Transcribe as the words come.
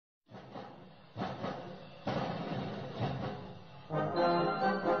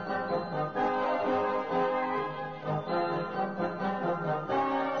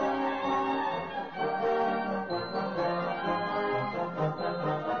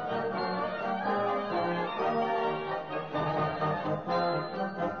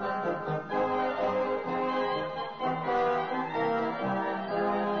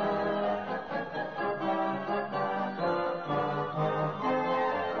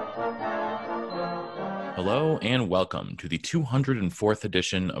Hello and welcome to the 204th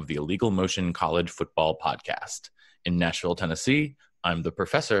edition of the Illegal Motion College Football Podcast. In Nashville, Tennessee, I'm the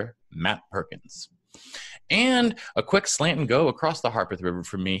professor, Matt Perkins. And a quick slant and go across the Harpeth River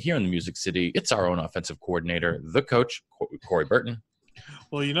from me here in the Music City. It's our own offensive coordinator, the coach, Corey Burton.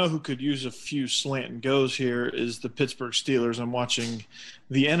 Well, you know who could use a few slant and goes here is the Pittsburgh Steelers. I'm watching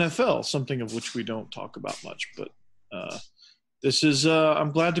the NFL, something of which we don't talk about much. But this is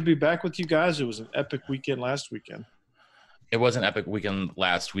I'm glad to be back with you guys. It was an epic weekend last weekend. It was an epic weekend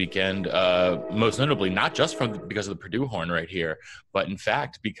last weekend, most notably not just because of the Purdue horn right here, but in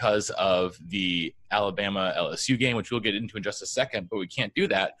fact because of the Alabama LSU game, which we'll get into in just a second, but we can't do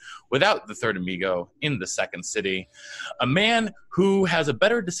that without the third amigo in the second city, a man who has a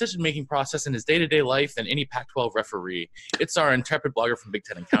better decision-making process in his day-to-day life than any Pac-12 referee. It's our intrepid blogger from Big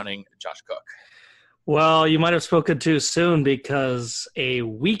Ten and Counting, Josh Cook. Well, you might have spoken too soon because a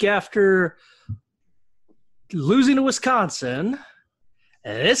week after losing to Wisconsin,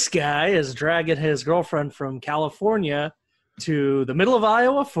 this guy is dragging his girlfriend from California to the middle of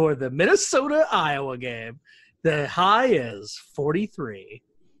Iowa for the Minnesota-Iowa game. The high is 43.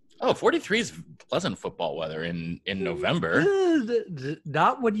 Oh, 43 is pleasant football weather in November.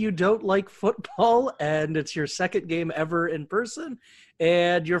 Not when you don't like football and it's your second game ever in person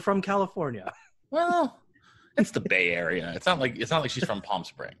and you're from California. Well, it's the Bay Area. It's not like she's from Palm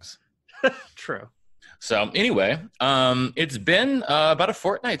Springs. True. So anyway, it's been about a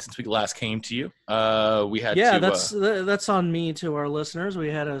fortnight since we last came to you. That's on me to our listeners.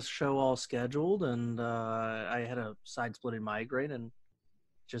 We had a show all scheduled, and I had a side-splitting migraine, and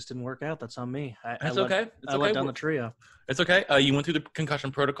just didn't work out. That's on me. It's okay. I let down the trio. It's okay. You went through the concussion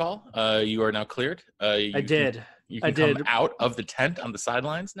protocol. You are now cleared. I did. You can come out of the tent on the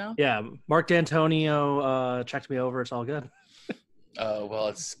sidelines now? Yeah. Mark D'Antonio checked me over. It's all good. Well,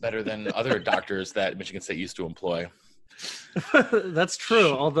 it's better than other doctors that Michigan State used to employ. That's true.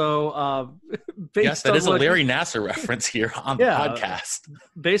 Although, yes, that is a Larry Nassar reference here on the podcast.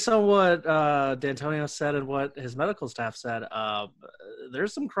 Based on what D'Antonio said and what his medical staff said,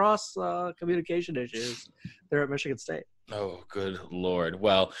 there's some cross communication issues there at Michigan State. Oh, good Lord.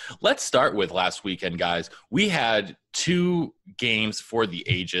 Well, let's start with last weekend, guys. We had two games for the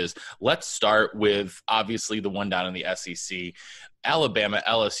ages. Let's start with, obviously, the one down in the SEC. Alabama,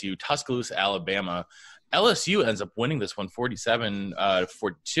 LSU, Tuscaloosa, Alabama. LSU ends up winning this one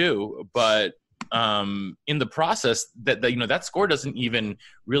 47-42, but in the process, that score doesn't even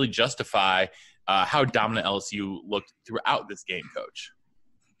really justify how dominant LSU looked throughout this game, Coach.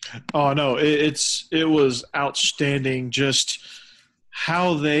 Oh no, it was outstanding. Just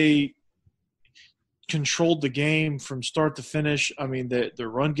how they controlled the game from start to finish. I mean, the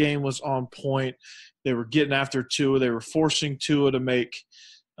run game was on point. They were getting after Tua. They were forcing Tua to make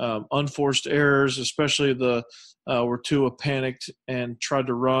unforced errors, especially where Tua panicked and tried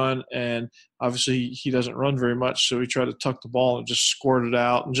to run. And obviously he doesn't run very much, so he tried to tuck the ball and just squirt it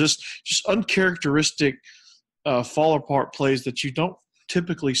out. And just uncharacteristic fall apart plays that you don't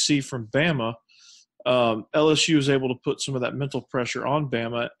typically see from Bama. LSU was able to put some of that mental pressure on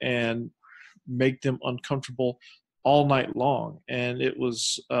Bama and make them uncomfortable all night long. And it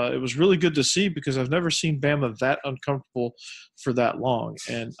was really good to see because I've never seen Bama that uncomfortable for that long.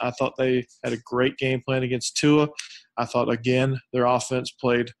 And I thought they had a great game plan against Tua. I thought, again, their offense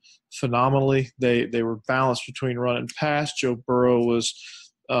played phenomenally. They were balanced between run and pass. Joe Burrow was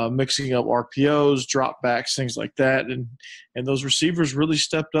mixing up RPOs, drop backs, things like that. And those receivers really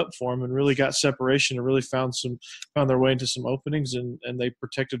stepped up for him and really got separation and really found their way into some openings, and they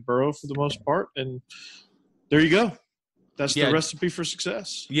protected Burrow for the most part. And there you go. That's the recipe for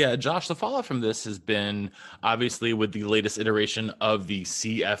success. Yeah, Josh, the fallout from this has been obviously with the latest iteration of the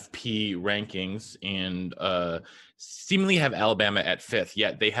CFP rankings, and seemingly have Alabama at 5th,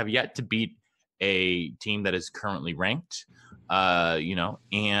 yet they have yet to beat a team that is currently ranked.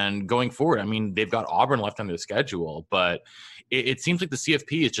 And going forward, I mean, they've got Auburn left on their schedule, but it seems like the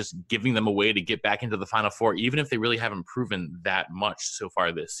CFP is just giving them a way to get back into the Final Four, even if they really haven't proven that much so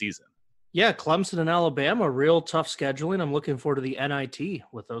far this season. Yeah, Clemson and Alabama, real tough scheduling. I'm looking forward to the NIT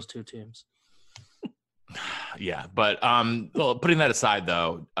with those two teams. Yeah, but putting that aside,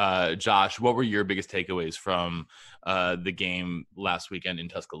 though, Josh, what were your biggest takeaways from the game last weekend in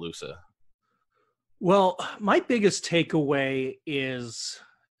Tuscaloosa? Well, my biggest takeaway is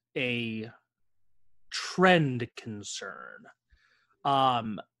a trend concern.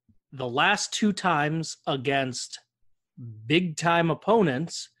 The last two times against big-time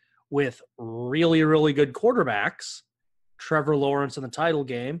opponents with really, really good quarterbacks, Trevor Lawrence in the title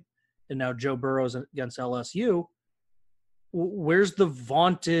game, and now Joe Burrow against LSU, where's the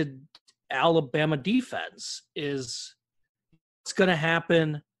vaunted Alabama defense is what's going to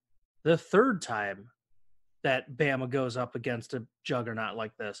happen the third time that Bama goes up against a juggernaut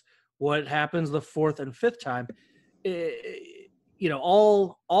like this. What happens the fourth and fifth time?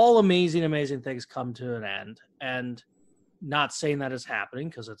 All amazing things come to an end. And not saying that is happening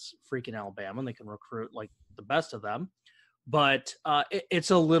because it's freaking Alabama and they can recruit like the best of them. But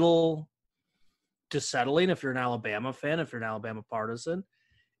it's a little unsettling if you're an Alabama fan, if you're an Alabama partisan,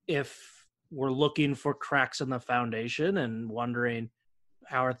 if we're looking for cracks in the foundation and wondering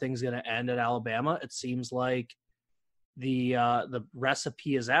how are things going to end at Alabama. It seems like the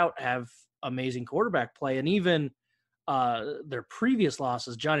recipe is out, have amazing quarterback play, and even their previous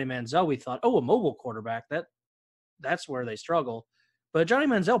losses, Johnny Manziel, we thought, a mobile quarterback, that's where they struggle. But Johnny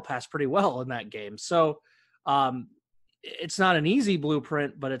Manziel passed pretty well in that game. So it's not an easy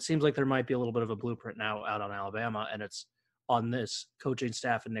blueprint, but it seems like there might be a little bit of a blueprint now out on Alabama, and it's on this coaching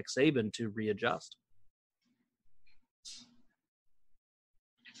staff and Nick Saban to readjust.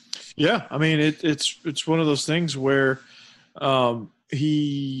 Yeah, I mean it's one of those things where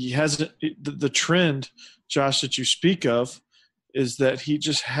he hasn't the trend, Josh, that you speak of is that he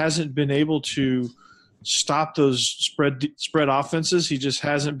just hasn't been able to stop those spread offenses. He just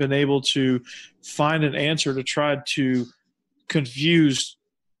hasn't been able to find an answer to try to confuse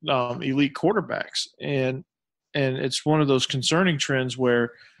elite quarterbacks, and it's one of those concerning trends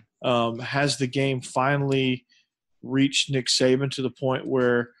where has the game finally reached Nick Saban to the point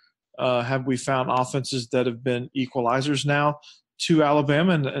where have we found offenses that have been equalizers now to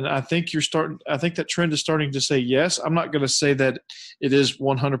Alabama? And I think I think that trend is starting to say yes. I'm not going to say that it is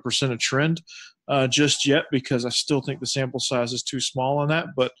 100% a trend just yet because I still think the sample size is too small on that.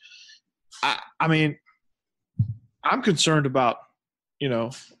 But I mean, I'm concerned about,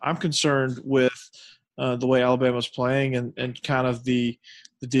 I'm concerned with the way Alabama's playing and kind of the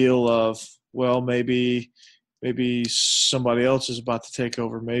deal of, well, maybe somebody else is about to take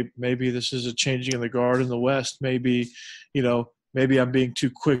over. Maybe this is a changing of the guard in the West. Maybe I'm being too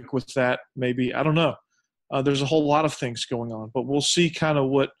quick with that. Maybe, I don't know. There's a whole lot of things going on, but we'll see kind of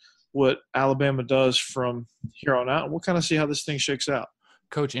what Alabama does from here on out. And we'll kind of see how this thing shakes out.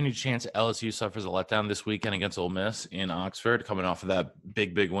 Coach, any chance LSU suffers a letdown this weekend against Ole Miss in Oxford, coming off of that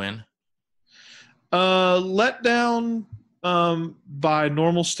big win? Letdown by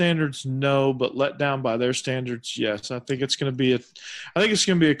normal standards, no, but letdown by their standards, yes. I think it's going to be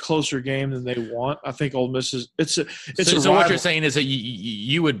a closer game than they want. I think Ole Miss is so what you're saying is that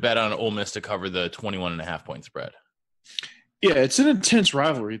you would bet on Ole Miss to cover the 21.5 point spread. Yeah, it's an intense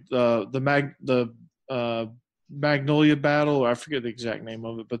rivalry. The Magnolia Battle, I forget the exact name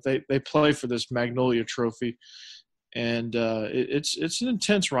of it, but they play for this Magnolia Trophy, and it's an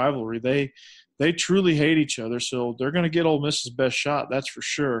intense rivalry. They truly hate each other, so they're going to get Ole Miss's best shot, that's for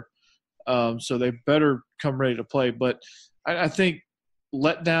sure. So they better come ready to play. But I think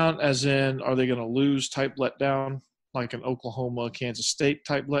letdown, as in, are they going to lose type letdown, like an Oklahoma, Kansas State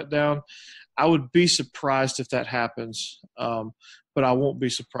type letdown? I would be surprised if that happens, but I won't be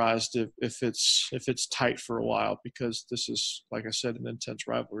surprised if it's tight for a while because this is, like I said, an intense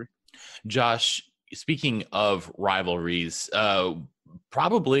rivalry. Josh, speaking of rivalries,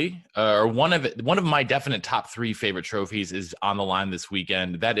 probably one of my definite top 3 favorite trophies is on the line this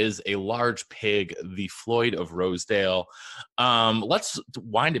weekend. That is a large pig, the Floyd of Rosedale. Let's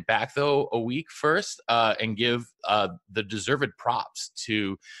wind it back though a week first and give the deserved props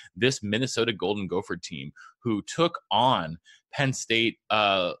to this Minnesota Golden Gopher team who took on Penn State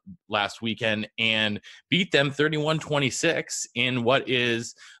last weekend and beat them 31-26 in what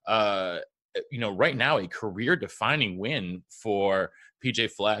is right now a career-defining win for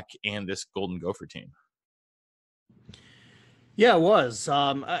PJ Fleck and this Golden Gopher team. Yeah, it was.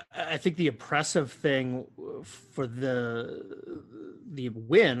 I think the impressive thing for the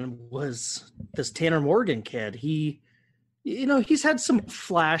win was this Tanner Morgan kid. He's had some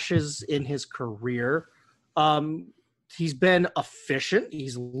flashes in his career. He's been efficient.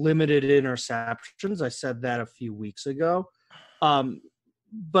 He's limited interceptions. I said that a few weeks ago.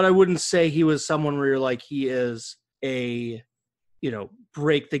 But I wouldn't say he was someone where you're like, he is a,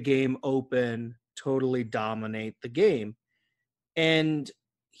 break the game open, totally dominate the game. And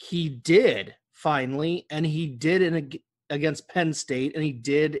he did finally, and he did against Penn State, and he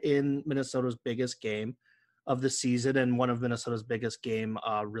did in Minnesota's biggest game of the season and one of Minnesota's biggest game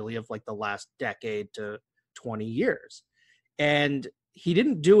really of like the last decade to 20 years. And he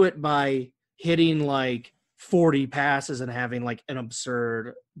didn't do it by hitting like 40 passes and having like an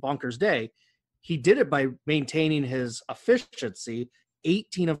absurd bonkers day. He did it by maintaining his efficiency,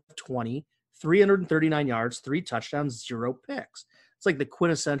 18 of 20, 339 yards, 3 touchdowns, 0 picks. It's like the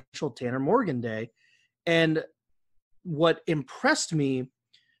quintessential Tanner Morgan day. And what impressed me,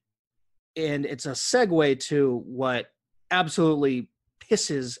 and it's a segue to what absolutely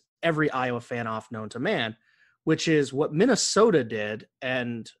pisses every Iowa fan off known to man, which is what Minnesota did,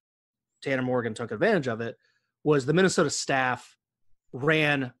 and Tanner Morgan took advantage of it, was the Minnesota staff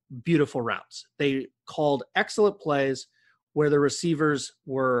ran beautiful routes. They called excellent plays where the receivers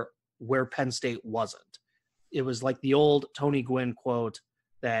were where Penn State wasn't. It was like the old Tony Gwynn quote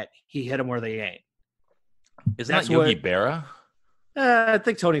that he hit them where they ain't. Isn't that Yogi Berra? I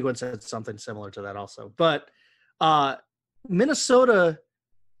think Tony Gwynn said something similar to that also. But Minnesota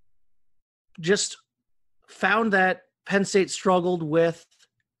just found that Penn State struggled with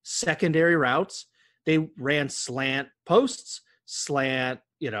secondary routes. They ran slant posts, slant,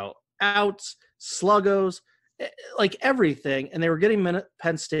 outs, sluggos, like everything. And they were getting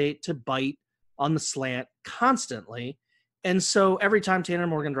Penn State to bite on the slant constantly. And so every time Tanner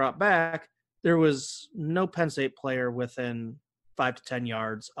Morgan dropped back, there was no Penn State player within 5 to 10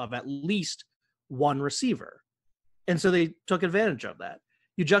 yards of at least one receiver. And so they took advantage of that.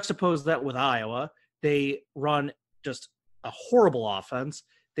 You juxtapose that with Iowa. They run just a horrible offense.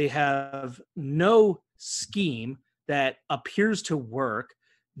 They have no scheme that appears to work.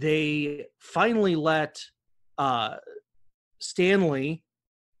 They finally let Stanley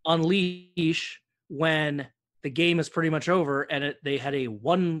unleash when the game is pretty much over, and they had a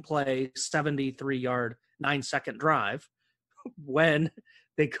one-play, 73-yard, 9-second drive when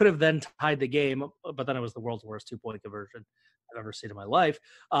they could have then tied the game, but then it was the world's worst two-point conversion I've ever seen in my life.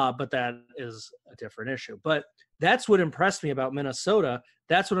 But that is a different issue. But that's what impressed me about Minnesota.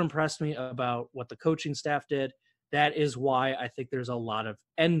 That's what impressed me about what the coaching staff did. That is why I think there's a lot of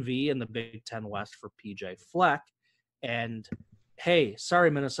envy in the Big Ten West for PJ Fleck. And hey, sorry,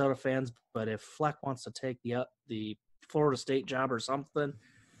 Minnesota fans, but if Fleck wants to take the Florida State job or something,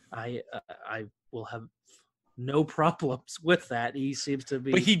 I will have no problems with that. He seems to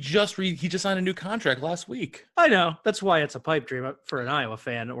be. But he just signed a new contract last week. I know, that's why it's a pipe dream for an Iowa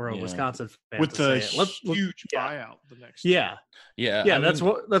fan or a Wisconsin fan with the huge yeah. buyout the next. Yeah. I mean,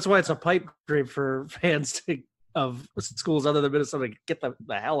 that's why it's a pipe dream for fans of schools other than Minnesota to get the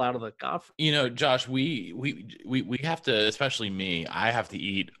hell out of the conference. Josh, we have to, especially me, I have to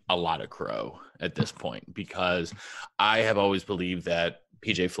eat a lot of crow at this point because I have always believed that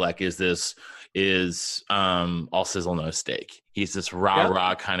PJ Fleck is all sizzle no steak. He's this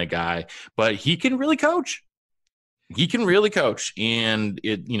rah kind of guy, but he can really coach. And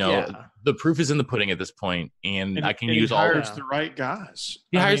the proof is in the pudding at this point. And I can use all the right guys.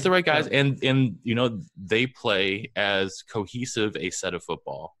 He hires the right guys, and they play as cohesive a set of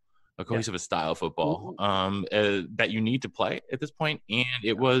football, a cohesive style of football that you need to play at this point. And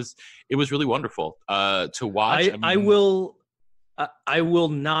it was really wonderful to watch. I will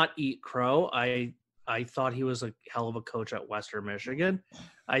not eat crow. I thought he was a hell of a coach at Western Michigan.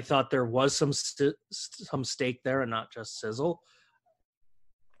 I thought there was some steak there and not just sizzle.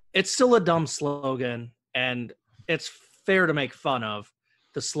 It's still a dumb slogan, and it's fair to make fun of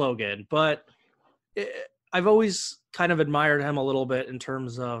the slogan, but I've always kind of admired him a little bit in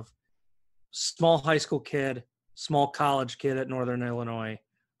terms of small high school kid, small college kid at Northern Illinois,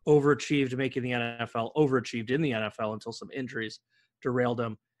 overachieved making the NFL, overachieved in the NFL until some injuries derailed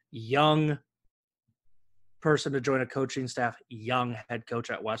him. Young person to join a coaching staff, young head coach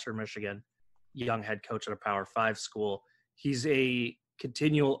at Western Michigan, young head coach at a Power 5 school. He's a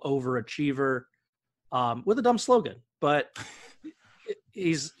continual overachiever with a dumb slogan, but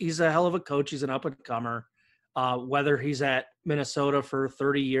he's a hell of a coach. He's an up-and-comer. Whether he's at Minnesota for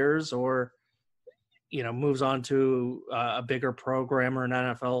 30 years or, moves on to a bigger program or an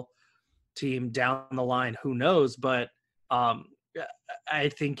NFL team down the line, who knows? But I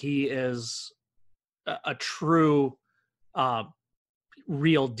think he is a true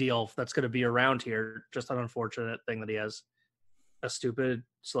real deal that's going to be around here. Just an unfortunate thing that he has a stupid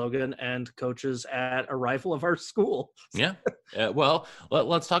slogan and coaches at a rival of our school. Yeah. Well,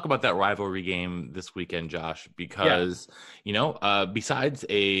 let's talk about that rivalry game this weekend, Josh, because, besides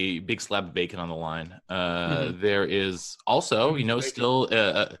a big slab of bacon on the line, there is also, still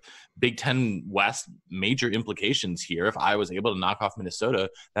Big Ten West major implications here. If I was able to knock off Minnesota,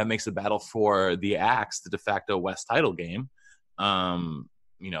 that makes the battle for the Axe the de facto West title game. Not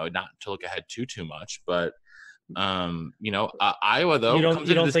to look ahead too much, but Iowa though you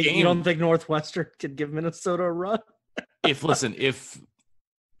don't think Northwestern could give Minnesota a run? if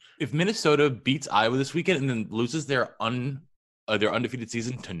Minnesota beats Iowa this weekend and then loses their undefeated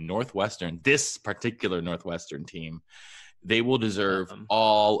season to Northwestern, this particular Northwestern team, they will deserve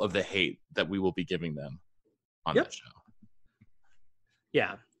all of the hate that we will be giving them on that show.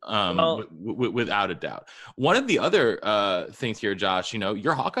 Yeah. Without a doubt. One of the other things here, Josh,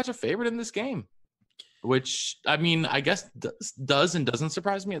 your Hawkeyes are favored in this game, which, I mean, I guess does and doesn't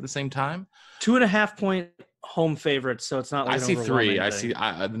surprise me at the same time. 2.5-point home favorites, so it's not like I see 3. thing. I see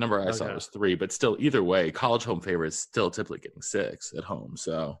the number I saw was 3, but still, either way, college home favorite is still typically getting 6 at home.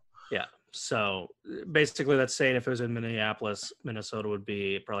 So yeah. So basically, that's saying if it was in Minneapolis, Minnesota would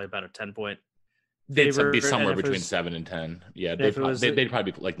be probably about a 10-point. They'd be somewhere between 7 and 10. Yeah, they'd probably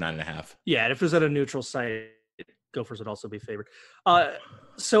be like 9.5. Yeah, and if it was at a neutral site, Gophers would also be favored.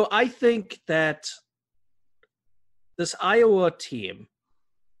 So I think that this Iowa team,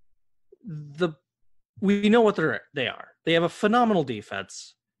 we know what they are. They have a phenomenal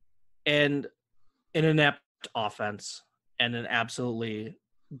defense and an inept offense and an absolutely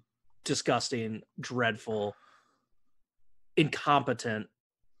disgusting, dreadful, incompetent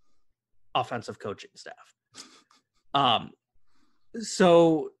offensive coaching staff.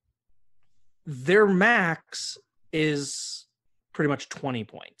 So their max is pretty much 20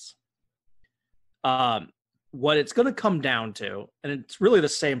 points. What it's going to come down to, and it's really the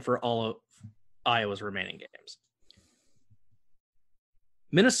same for all of Iowa's remaining games.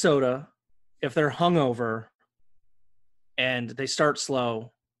 Minnesota, if they're hungover and they start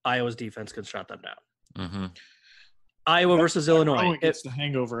slow, Iowa's defense can shut them down. Mm-hmm. Iowa versus Illinois. Gets the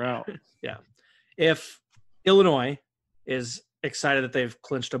hangover out. Yeah. If Illinois is excited that they've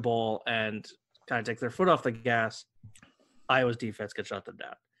clinched a bowl and kind of take their foot off the gas, Iowa's defense can shut them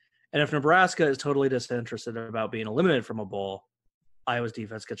down. And if Nebraska is totally disinterested about being eliminated from a bowl, Iowa's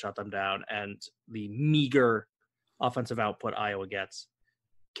defense can shut them down, and the meager offensive output Iowa gets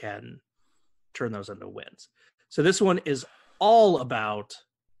can turn those into wins. So this one is all about,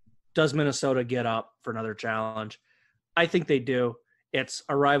 does Minnesota get up for another challenge? I think they do. It's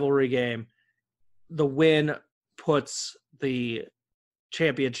a rivalry game. The win puts the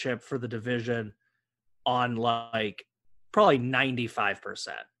championship for the division on like probably 95%,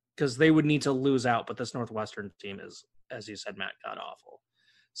 because they would need to lose out, but this Northwestern team is, as you said, Matt, god awful.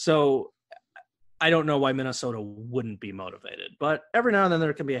 So I don't know why Minnesota wouldn't be motivated, but every now and then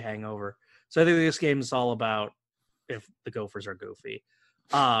there can be a hangover. So I think this game is all about if the Gophers are goofy.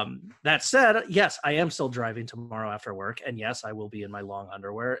 That said, yes, I am still driving tomorrow after work, and yes, I will be in my long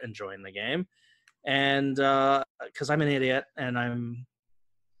underwear enjoying the game. And because I'm an idiot and I'm,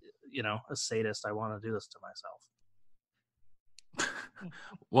 a sadist, I want to do this to myself.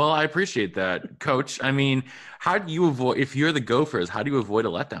 Well, I appreciate that, Coach. I mean, how do you avoid, if you're the Gophers, how do you avoid a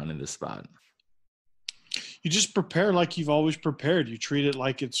letdown in this spot? You just prepare like you've always prepared. You treat it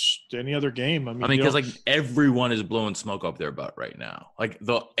like it's any other game. I mean, because like everyone is blowing smoke up their butt right now. Like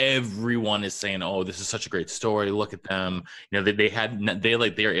everyone is saying, "Oh, this is such a great story. Look at them." They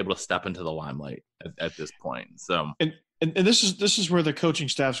are able to step into the limelight at this point. So and this is where the coaching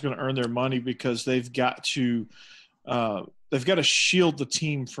staff is going to earn their money, because they've got to shield the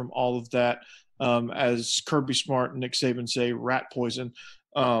team from all of that. As Kirby Smart and Nick Saban say, rat poison.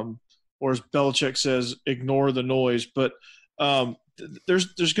 Or as Belichick says, ignore the noise. But there's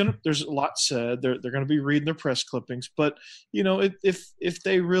a lot said. They're going to be reading their press clippings. But if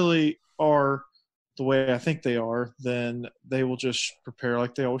they really are the way I think they are, then they will just prepare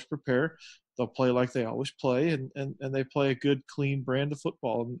like they always prepare. They'll play like they always play, and they play a good, clean brand of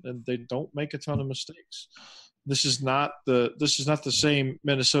football, and they don't make a ton of mistakes. This is not the same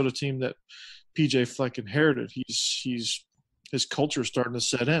Minnesota team that PJ Fleck inherited. His culture is starting to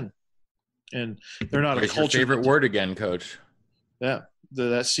set in. And they're not Where's a culture. Your favorite word again, Coach? Yeah,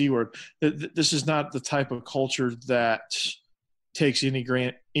 that C word. This is not the type of culture that takes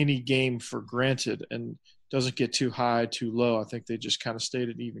any game for granted and doesn't get too high, too low. I think they just kind of stayed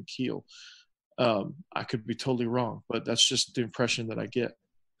at even keel. I could be totally wrong, but that's just the impression that I get.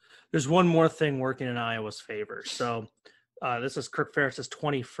 There's one more thing working in Iowa's favor. So this is Kirk Ferentz'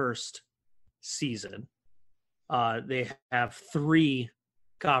 21st season. They have 3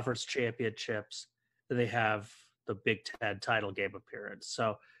 conference championships. They have the Big Ten title game appearance.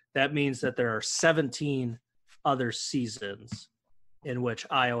 So that means that there are 17 other seasons in which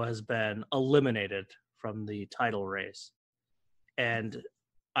Iowa has been eliminated from the title race. And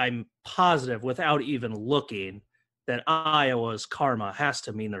I'm positive, without even looking, that Iowa's karma has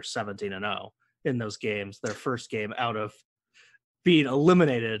to mean they're 17-0 in those games. Their first game out of being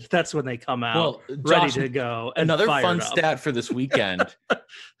eliminated, that's when they come out ready to go. And another fun up. Stat for this weekend.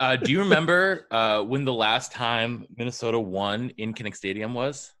 Do you remember when the last time Minnesota won in Kinnick Stadium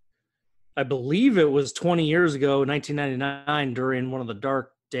was? I believe it was 20 years ago, 1999, during one of the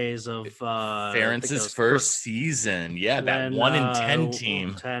dark days of Ferentz's first season. Yeah, that 1-10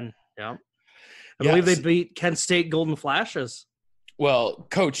 team. 10, yeah. I believe they beat Kent State Golden Flashes. Well,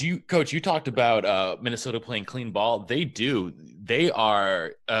 Coach, you talked about Minnesota playing clean ball. They do. They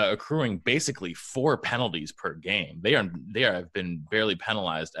are accruing basically 4 penalties per game. They have been barely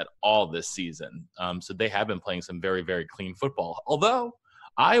penalized at all this season. So they have been playing some very, very clean football. Although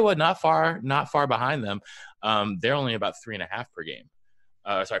Iowa not far behind them. They're only about 3.5 per game.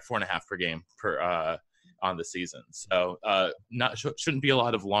 4.5 per game on the season. So shouldn't be a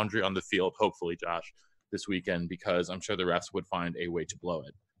lot of laundry on the field. Hopefully, Josh, this weekend, because I'm sure the refs would find a way to blow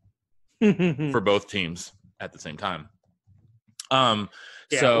it for both teams at the same time. Well,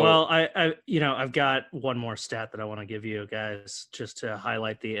 I've got one more stat that I want to give you guys just to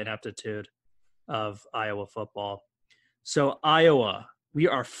highlight the ineptitude of Iowa football. So Iowa, we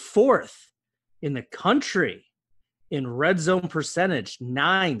are 4th in the country in red zone percentage,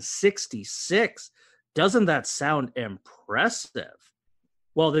 966. Doesn't that sound impressive?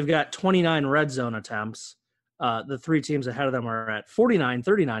 Well, they've got 29 red zone attempts. The 3 teams ahead of them are at 49,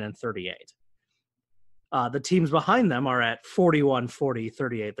 39, and 38. The teams behind them are at 41, 40,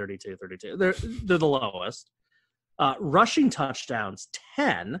 38, 32, 32. They're the lowest. Rushing touchdowns,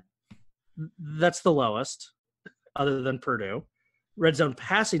 10. That's the lowest, other than Purdue. Red zone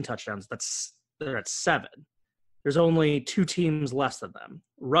passing touchdowns, they're at 7. There's only 2 teams less than them.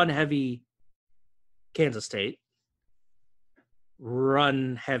 Run heavy Kansas State.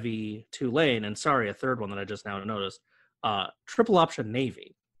 Run heavy Tulane, and a third one that I just now noticed, triple option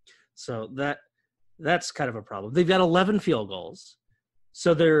Navy. So that's kind of a problem. They've got 11 field goals,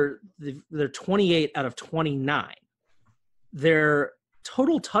 so they're 28 out of 29. Their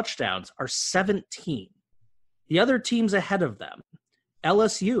total touchdowns are 17. The other teams ahead of them,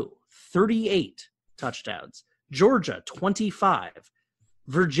 LSU 38 touchdowns, Georgia 25,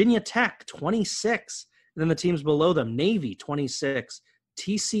 Virginia Tech 26. And then the teams below them, Navy, 26,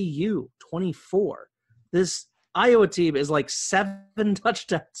 TCU, 24. This Iowa team is like 7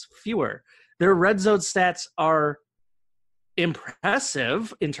 touchdowns fewer. Their red zone stats are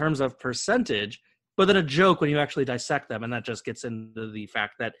impressive in terms of percentage, but then a joke when you actually dissect them, and that just gets into the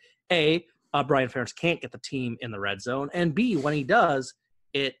fact that, A, Brian Ferentz can't get the team in the red zone, and B, when he does,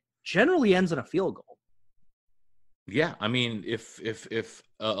 it generally ends in a field goal. Yeah, I mean, if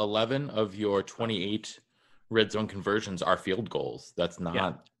 11 of your 28 red zone conversions are field goals, that's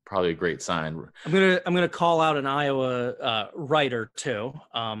not probably a great sign. I'm gonna call out an Iowa writer too.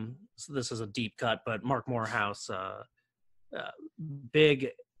 So this is a deep cut, but Mark Morehouse, big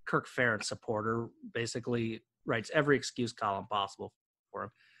Kirk Ferentz supporter, basically writes every excuse column possible for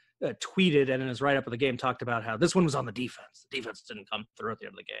him. Tweeted and in his write-up of the game talked about how this one was on the defense. The defense didn't come through at the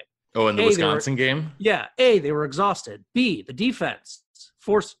end of the game. Oh, in the Wisconsin game? Yeah. A, they were exhausted. B, the defense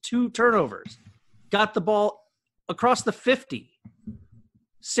forced 2 turnovers. Got the ball across the 50.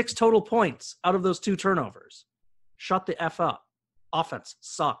 6 total points out of those 2 turnovers. Shut the F up. Offense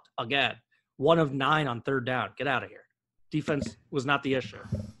sucked again. 1 of 9 on 3rd down. Get out of here. Defense was not the issue.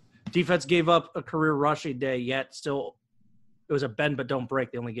 Defense gave up a career rushing day, yet still it was a bend but don't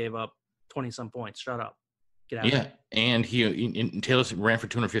break. They only gave up 20-some points. Shut up. Get out of here. And Taylor ran for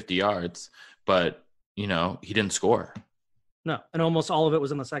 250 yards, but, he didn't score. No, and almost all of it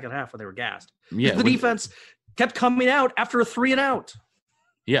was in the second half where they were gassed. Yeah, the defense kept coming out after a 3-and-out.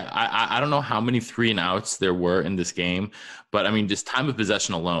 Yeah, I don't know how many 3-and-outs there were in this game, but, I mean, just time of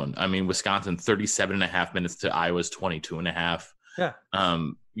possession alone. I mean, Wisconsin, 37.5 minutes to Iowa's 22.5. Yeah.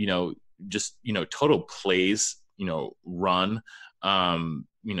 Total plays, run.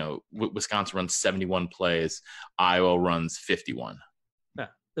 Wisconsin runs 71 plays. Iowa runs 51. Yeah,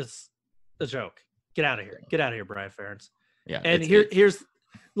 it's a joke. Get out of here. Get out of here, Brian Ferentz. Yeah. And here's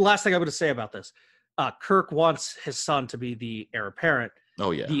the last thing I'm going to say about this. Kirk wants his son to be the heir apparent.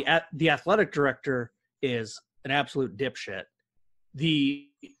 Oh, yeah. The athletic director is an absolute dipshit.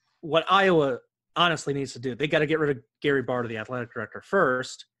 What Iowa honestly needs to do, they got to get rid of Gary Barta, the athletic director,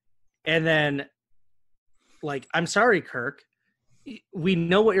 first. And then, I'm sorry, Kirk, we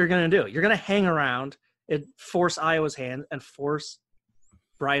know what you're going to do. You're going to hang around and force Iowa's hand and force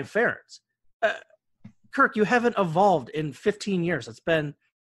Brian Ferentz. Kirk, you haven't evolved in 15 years. It's been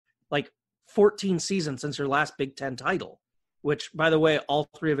 14 seasons since your last Big Ten title, which, by the way, all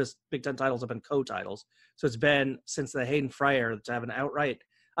 3 of his Big Ten titles have been co-titles. So it's been since the Hayden Fryer to have an outright.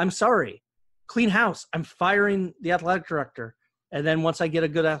 I'm sorry. Clean house. I'm firing the athletic director. And then once I get a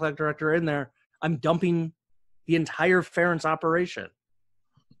good athletic director in there, I'm dumping the entire Ferentz operation.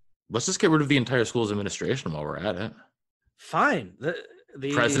 Let's just get rid of the entire school's administration while we're at it. Fine.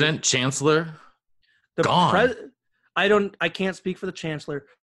 The president, chancellor, gone. I can't speak for the chancellor.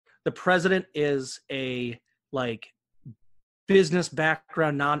 The president is a business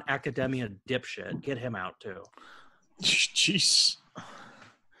background, non-academia dipshit. Get him out too. Jeez.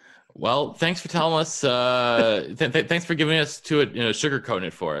 Well, thanks for telling us. Thanks for giving us to it, sugarcoating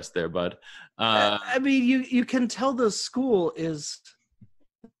it for us there, bud. I mean, you can tell the school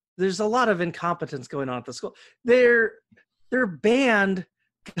there's a lot of incompetence going on at the school. Their band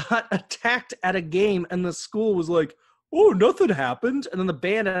got attacked at a game, and the school was like, "Oh, nothing happened," and then the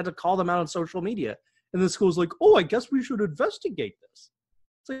band had to call them out on social media, and the school's like, "Oh, I guess we should investigate this."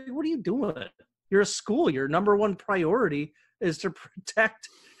 It's like, what are you doing? You're a school. Your number one priority is to protect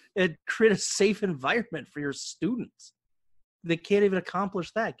and create a safe environment for your students. They can't even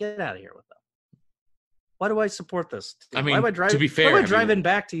accomplish that. Get out of here with them. Why do I support this? I mean, why am I driving, to be fair, why am I driving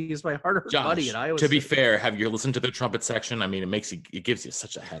back to use my hard-earned money in Iowa to be City? fair, have you listened to the trumpet section? I mean, it gives you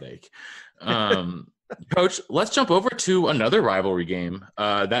such a headache. Coach, let's jump over to another rivalry game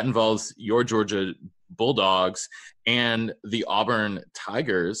that involves your Georgia Bulldogs and the Auburn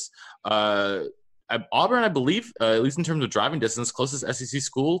Tigers. Auburn, I believe, at least in terms of driving distance, closest SEC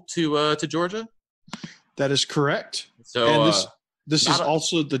school to Georgia. That is correct. So and this is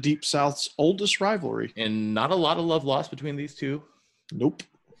also the Deep South's oldest rivalry. And not a lot of love lost between these two. Nope.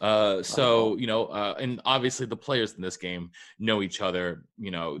 And obviously the players in this game know each other.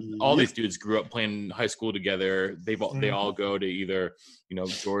 All these dudes grew up playing high school together. They all go to either,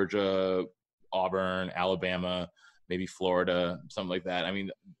 Georgia, Auburn, Alabama, maybe Florida, something like that. I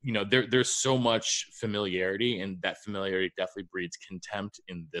mean, there's so much familiarity, and that familiarity definitely breeds contempt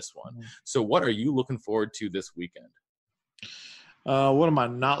in this one. So what are you looking forward to this weekend? What am I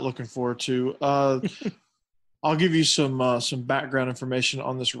not looking forward to? I'll give you some background information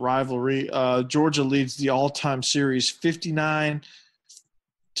on this rivalry. Georgia leads the all-time series 59-56-8.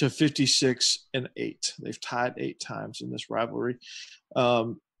 They've tied 8 times in this rivalry.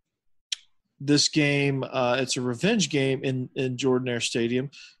 This game, it's a revenge game in Jordan-Hare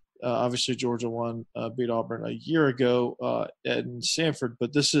Stadium. Obviously, Georgia beat Auburn a year ago in Sanford,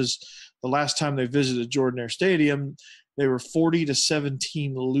 but this is the last time they visited Jordan-Hare Stadium. They were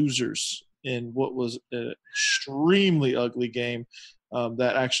 40-17 losers in what was an extremely ugly game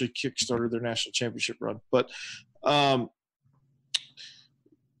that actually kickstarted their national championship run. But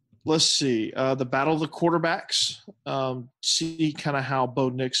let's see. The battle of the quarterbacks. See kind of how Bo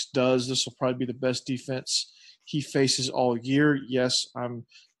Nix does. This will probably be the best defense he faces all year. Yes, I'm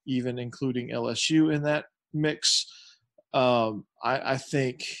even including LSU in that mix. I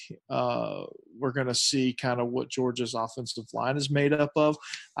think we're going to see kind of what Georgia's offensive line is made up of.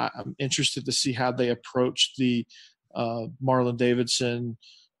 I'm interested to see how they approach the Marlon Davidson,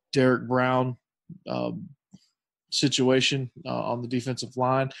 Derek Brown situation on the defensive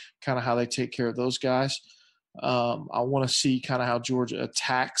line, kind of how they take care of those guys. I want to see kind of how Georgia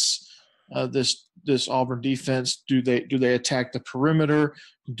attacks this Auburn defense. Do they attack the perimeter?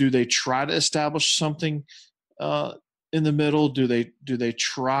 Do they try to establish something in the middle? Do they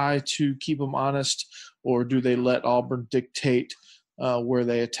try to keep them honest, or do they let Auburn dictate where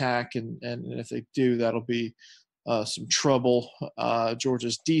they attack? And if they do, that'll be some trouble.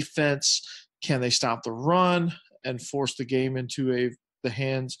 Georgia's defense, can they stop the run and force the game into the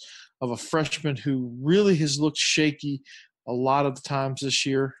hands of a freshman who really has looked shaky a lot of the times this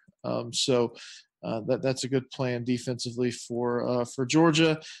year? So that's a good plan defensively for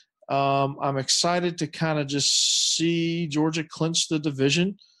Georgia. I'm excited to kind of just see Georgia clinch the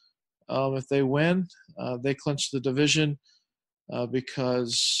division. If they win, they clinch the division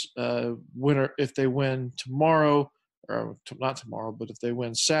because if they win tomorrow, or not tomorrow, but if they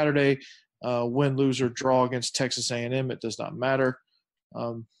win Saturday, win, lose, or draw against Texas A&M, it does not matter.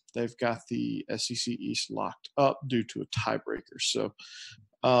 They've got the SEC East locked up due to a tiebreaker. So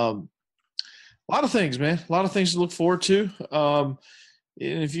a lot of things, man. A lot of things to look forward to.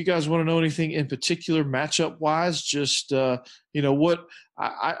 And if you guys want to know anything in particular matchup-wise, just what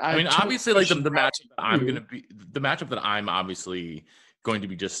I mean, obviously, like the matchup that I'm obviously going to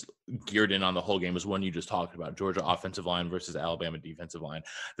be just geared in on the whole game is one you just talked about: Georgia offensive line versus Alabama defensive line.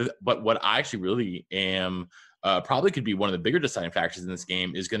 But what I actually really am probably could be one of the bigger deciding factors in this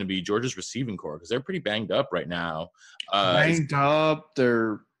game is going to be Georgia's receiving core, because they're pretty banged up right now.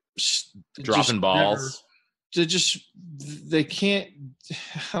 They're dropping balls. They can't.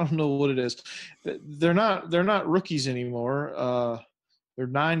 I don't know what it is. They're not rookies anymore. They're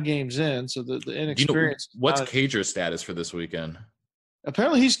 9 games in, so the inexperience. What's Cager's status for this weekend?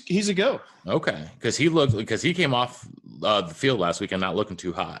 Apparently, he's a go. Okay, because he came off the field last weekend not looking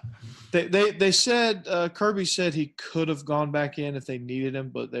too hot. They said Kirby said he could have gone back in if they needed him,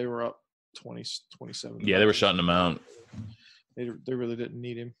 but they were up 20-27. Yeah, they were shutting him out. They really didn't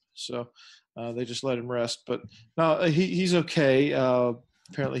need him, so they just let him rest. But no, he's okay.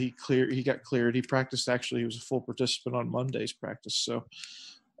 Apparently he got cleared. He practiced. Actually, he was a full participant on Monday's practice. So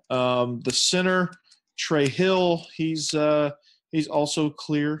The center, Trey Hill, he's also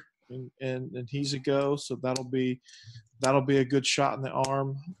clear, and he's a go. So that'll be a good shot in the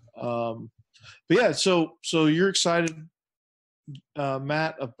arm. But yeah, so you're excited,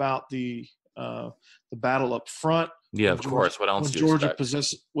 Matt, about the battle up front. Yeah, of course. What else do you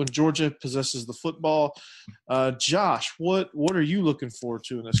expect? When Georgia possesses the football, Josh, what are you looking forward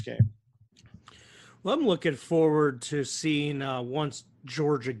to in this game? Well, I'm looking forward to seeing once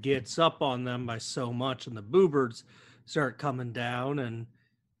Georgia gets up on them by so much and the Boobirds start coming down and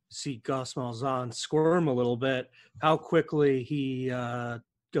see Gus Malzahn squirm a little bit, how quickly he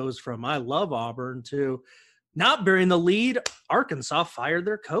goes from I love Auburn to not bearing the lead. Arkansas fired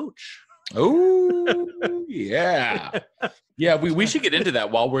their coach. Oh, yeah. Yeah, we should get into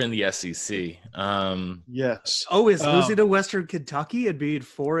that while we're in the SEC. Yes. Oh, is losing to Western Kentucky and being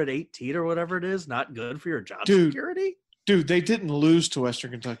 4-18 or whatever it is not good for your job security? Dude, they didn't lose to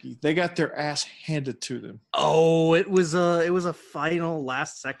Western Kentucky. They got their ass handed to them. Oh, it was a final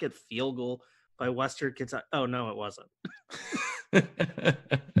last-second field goal by Western Kentucky. Oh, no, it wasn't.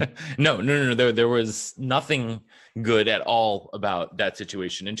 No. There was nothing good at all about that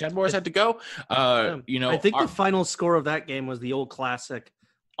situation, and Chad Morris had to go. I think the final score of that game was the old classic,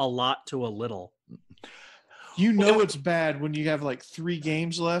 a lot to a little. It's bad when you have like 3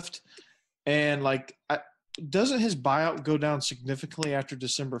 games left, and doesn't his buyout go down significantly after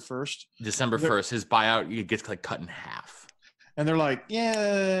December 1st? December 1st, his buyout gets cut in half. And they're like,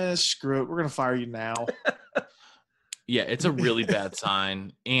 yeah, screw it. We're going to fire you now. Yeah, it's a really bad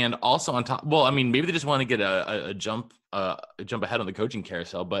sign. And also on top, well, I mean, maybe they just want to get a jump ahead on the coaching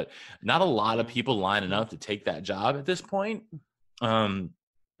carousel, but not a lot of people lining up to take that job at this point. And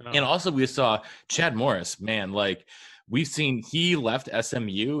also we saw Chad Morris, man, we've seen he left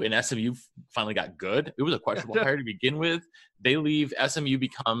SMU and SMU finally got good. It was a questionable hire to begin with. They leave, SMU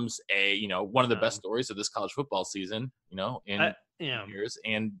becomes one of the best stories of this college football season, in years.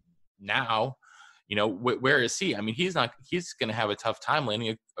 And now, where is he? I mean, he's going to have a tough time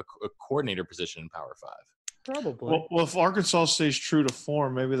landing a coordinator position in Power 5. Probably. Well, if Arkansas stays true to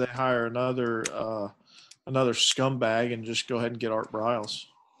form, maybe they hire another scumbag and just go ahead and get Art Briles.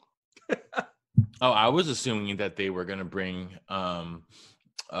 Oh, I was assuming that they were going to bring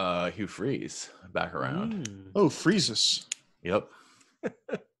Hugh Freeze back around. Oh, Freezes. Yep. I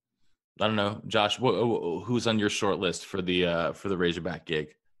don't know, Josh. Who's on your short list for the Razorback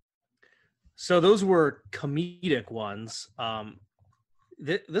gig? So those were comedic ones.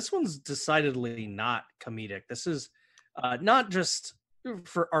 This one's decidedly not comedic. This is not just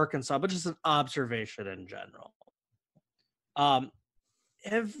for Arkansas, but just an observation in general.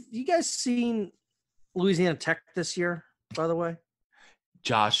 Have you guys seen Louisiana Tech this year, by the way?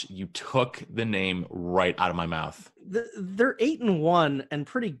 Josh, you took the name right out of my mouth. They're 8-1 and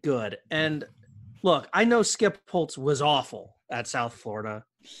pretty good. And look, I know Skip Holtz was awful at South Florida,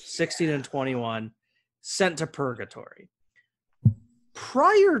 16-21, sent to purgatory.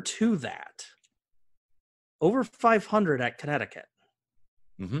 Prior to that, over 500 at Connecticut.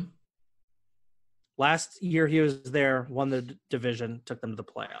 Mm-hmm. Last year he was there, won the division, took them to the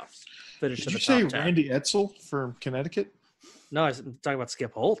playoffs. Finished Did in you the say top 10. Randy Edsel from Connecticut? No, I was talking about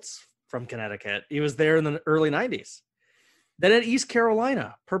Skip Holtz from Connecticut. He was there in the early 90s. Then at East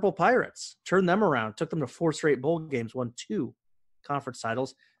Carolina, Purple Pirates, turned them around, took them to 4 straight bowl games, won 2 conference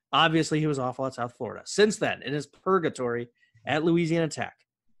titles. Obviously, he was awful at South Florida. Since then, in his purgatory at Louisiana Tech,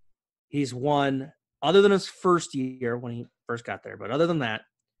 he's won, other than his first year when he first got there, but other than that,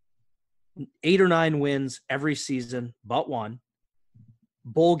 8 or 9 wins every season, but 1.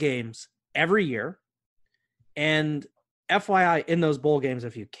 Bowl games every year. And FYI, in those bowl games,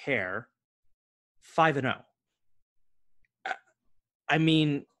 if you care, 5-0. I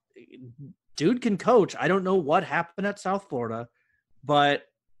mean, dude can coach. I don't know what happened at South Florida, but,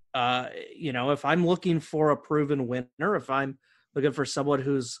 if I'm looking for a proven winner, if I'm looking for someone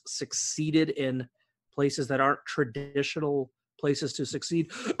who's succeeded in places that aren't traditional places to succeed,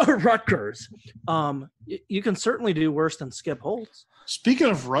 Rutgers, you can certainly do worse than Skip Holtz. Speaking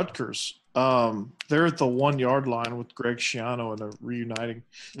of Rutgers, they're at the 1-yard line with Greg Schiano and they're reuniting.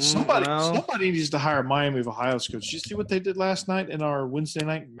 Somebody needs to hire Miami of Ohio's coach. Did you see what they did last night in our Wednesday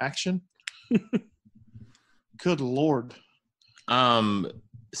night action? Good Lord.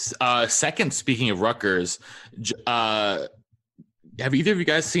 Second, speaking of Rutgers, have either of you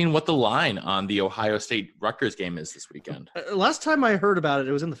guys seen what the line on the Ohio State Rutgers game is this weekend? Last time I heard about it,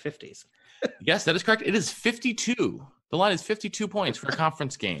 it was in the 50s. Yes, that is correct. It is 52. The line is 52 points for a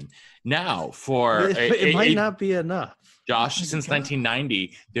conference game. Now, it might not be enough. Josh, since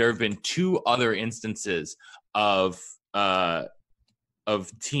 1990, there have been 2 other instances of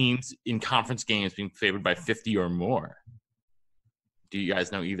of teams in conference games being favored by 50 or more. Do you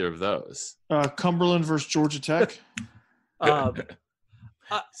guys know either of those? Cumberland versus Georgia Tech.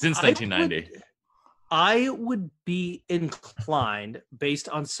 Since 1990. I would be inclined, based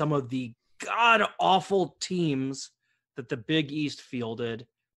on some of the god-awful teams that the Big East fielded,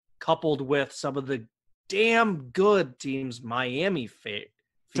 coupled with some of the damn good teams Miami fielded.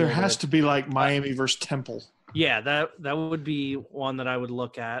 There has to be like Miami versus Temple. Yeah, that would be one that I would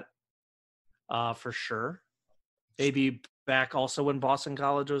look at for sure. Maybe back also when Boston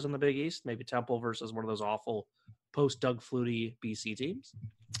College was in the Big East, maybe Temple versus one of those awful post-Doug Flutie BC teams.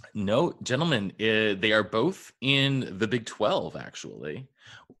 No, gentlemen, they are both in the Big 12, actually.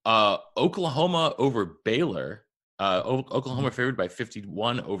 Oklahoma over Baylor. Oklahoma favored by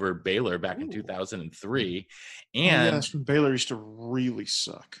 51 over Baylor back in 2003. And that's when Baylor used to really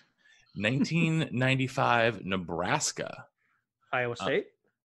suck. 1995 Nebraska. Iowa State?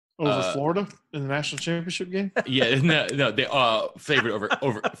 Over Florida in the national championship game? Yeah, no, they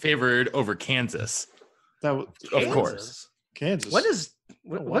favored over Kansas. That was, of course. Kansas.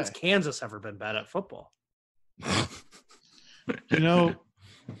 What's Kansas ever been bad at football?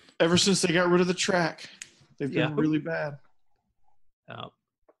 Ever since they got rid of the track, they've been really bad.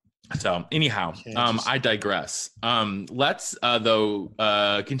 So anyhow, I digress. Let's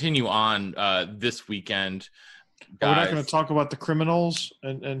though continue on this weekend. Guys. We're not going to talk about the Criminals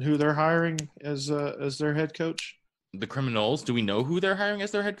and who they're hiring as their head coach. The Criminals. Do we know who they're hiring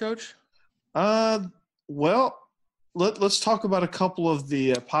as their head coach? Well, let's talk about a couple of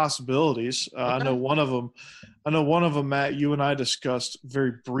the possibilities. Okay. I know one of them, Matt, you and I discussed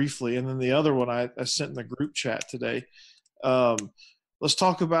very briefly, and then the other one I sent in the group chat today. Let's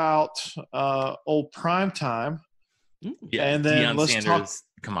talk about old prime time. Yeah, and then let's talk.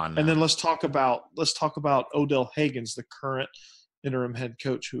 Come on now. And then let's talk about Odell Haggins, the current interim head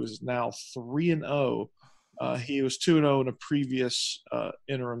coach, who is now 3-0. He was 2-0 in a previous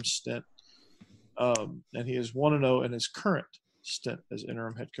interim stint, and he is 1-0 in his current stint as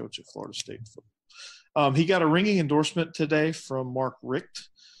interim head coach at Florida State football. He got a ringing endorsement today from Mark Richt.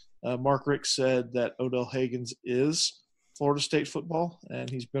 Mark Richt said that Odell Haggins is Florida State football, and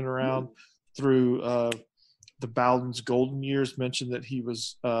he's been around through the Bowden's golden years. Mentioned that he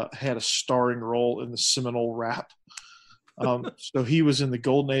was had a starring role in the Seminole Rap. So he was in the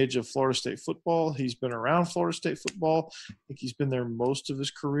golden age of Florida State football. He's been around Florida State football. I think he's been there most of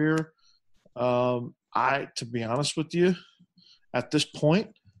his career. To be honest with you, at this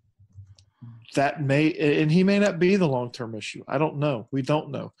point, that he may not be the long-term issue. I don't know. We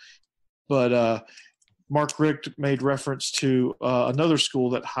don't know. But Mark Richt made reference to another school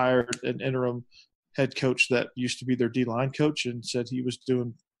that hired an interim head coach that used to be their D-line coach and said he was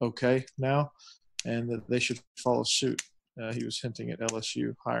doing okay now and that they should follow suit. He was hinting at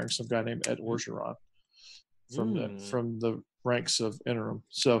LSU hiring some guy named Ed Orgeron from the ranks of interim.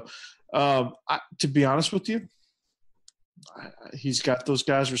 So, to be honest with you, he's got those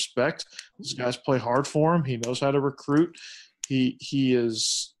guys' respect. Those guys play hard for him. He knows how to recruit. He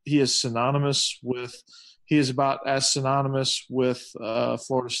is synonymous with. He is about as synonymous with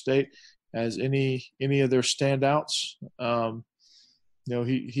Florida State as any of their standouts.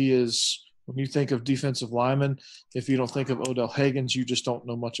 He is. When you think of defensive linemen, if you don't think of Odell Haggins, you just don't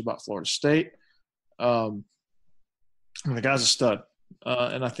know much about Florida State. The guy's a stud,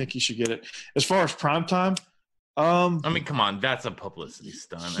 and I think he should get it. As far as primetime, come on, that's a publicity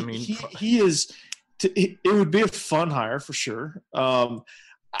stunt. He is. It would be a fun hire for sure.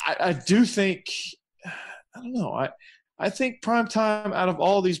 I do think. I don't know. I think primetime, out of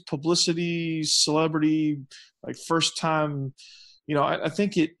all these publicity, celebrity, like first time, I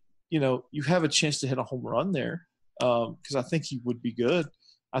think it. You have a chance to hit a home run there because I think he would be good.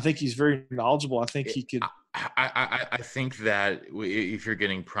 I think he's very knowledgeable. I think he could. I think that if you're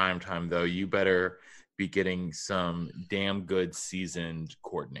getting prime time, though, you better be getting some damn good seasoned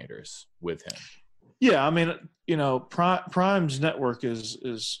coordinators with him. Yeah, Prime's network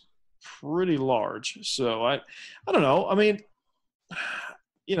is pretty large. So I don't know. I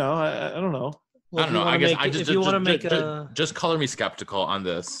don't know. Well, I don't know. I guess just color me skeptical on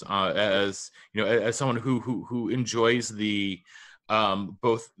this, as someone who enjoys the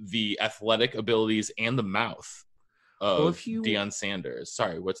both the athletic abilities and the mouth of Deion Sanders.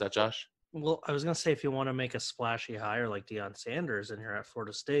 Sorry, what's that, Josh? Well, I was gonna say, if you want to make a splashy hire like Deion Sanders and you're at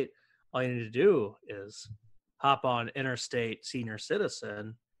Florida State, all you need to do is hop on Interstate Senior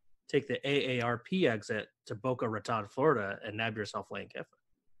Citizen, take the AARP exit to Boca Raton, Florida, and nab yourself Lane Kiffin.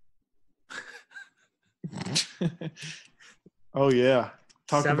 Oh yeah,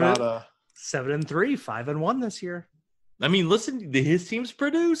 talk about 7-3, 5-1 this year. I mean, listen, his teams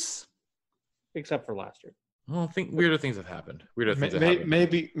produce. Except for last year. Well, I think weirder things have happened.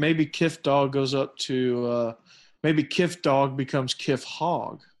 Maybe Kiff Dog goes up to maybe Kiff Dog becomes Kiff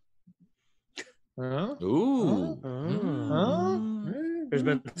Hog. Huh? Ooh. There's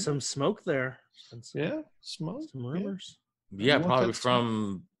been some smoke there. Smoke. Some rumors. Yeah, probably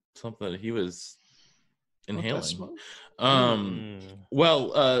from something that he was inhaling.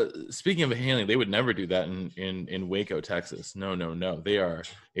 Well, speaking of inhaling, they would never do that in Waco, Texas. No. They are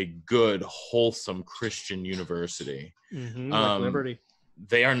a good, wholesome Christian university. Like Liberty.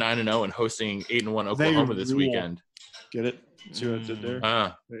 They are 9-0 and hosting 8-1 Oklahoma this weekend. Get it? See what I did there?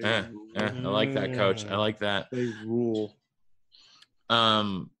 I like that, Coach. I like that. They rule.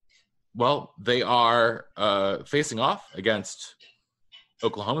 Well, they are facing off against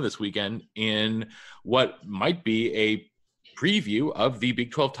Oklahoma this weekend in what might be a preview of the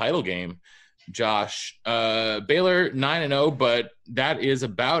Big 12 title game. Josh, Baylor 9-0, but that is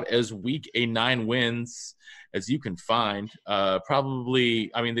about as weak a 9 wins as you can find.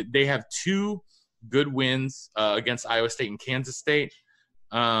 Probably, I mean, they have 2 good wins against Iowa State and Kansas State.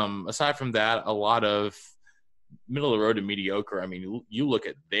 Aside from that, a lot of middle of the road to mediocre. I mean, you look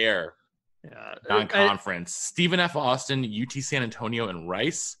at their non-conference. Stephen F. Austin, UT San Antonio, and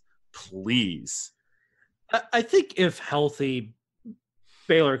Rice, please. I think if healthy,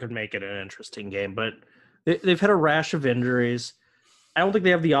 Baylor could make it an interesting game, but they've had a rash of injuries. I don't think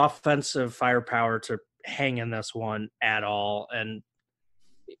they have the offensive firepower to hang in this one at all. And,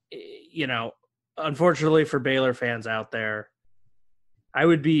 unfortunately for Baylor fans out there, I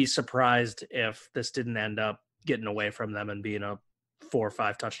would be surprised if this didn't end up getting away from them and being a 4 or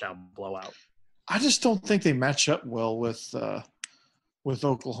 5 touchdown blowout. I just don't think they match up well with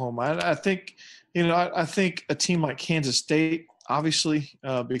Oklahoma. I think, I think a team like Kansas State, obviously,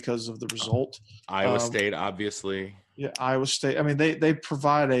 because of the result. Iowa State, obviously. Yeah, Iowa State. I mean, they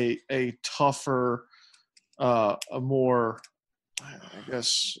provide a tougher, a more, I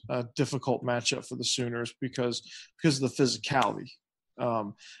guess, difficult matchup for the Sooners because of the physicality.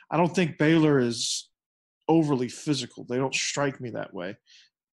 I don't think Baylor is overly physical. They don't strike me that way.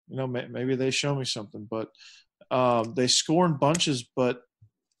 Maybe they show me something, but they score in bunches. But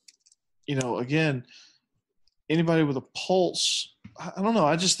again, anybody with a pulse, I don't know.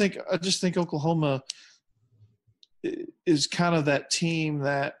 I just think Oklahoma is kind of that team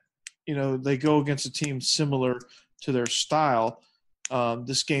that they go against a team similar to their style.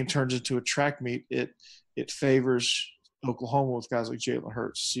 This game turns into a track meet. It favors Oklahoma with guys like Jalen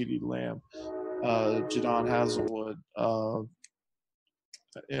Hurts, CeeDee Lamb, Jadon Haselwood,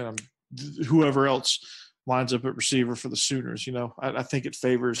 whoever else lines up at receiver for the Sooners. I think it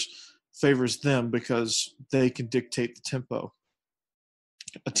favors them because they can dictate the tempo.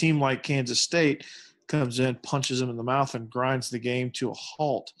 A team like Kansas State comes in, punches them in the mouth, and grinds the game to a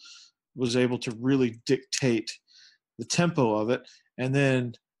halt, was able to really dictate the tempo of it. And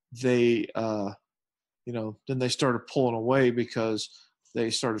then they started pulling away because they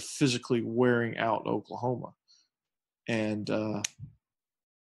started physically wearing out Oklahoma. And,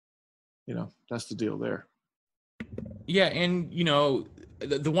 that's the deal there. Yeah, and,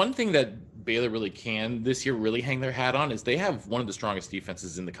 the one thing that Baylor really can this year really hang their hat on is they have one of the strongest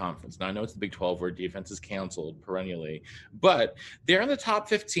defenses in the conference. Now, I know it's the Big 12 where defense is canceled perennially, but they're in the top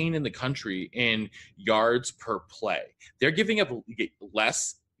 15 in the country in yards per play. They're giving up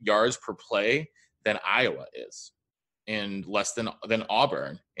less yards per play than Iowa is, and less than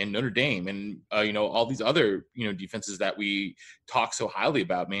Auburn and Notre Dame and all these other defenses that we talk so highly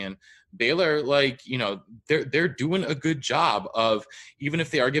about. Man, Baylor, they're doing a good job of, even if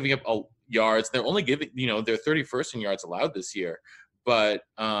they are giving up yards, they're only giving they're 31st in yards allowed this year, but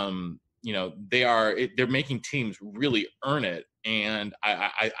they're making teams really earn it, and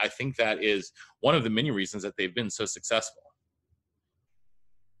I think that is one of the many reasons that they've been so successful.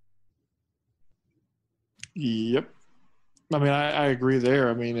 Yep. I mean, I agree there.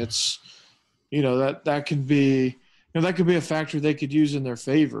 I mean, it's, that could be, that could be a factor they could use in their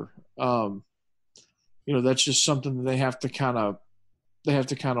favor. That's just something that they have to kind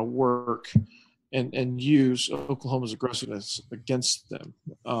of work and use Oklahoma's aggressiveness against them.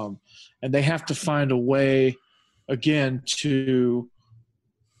 And they have to find a way, again, to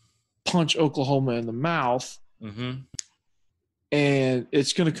punch Oklahoma in the mouth. Mm-hmm. And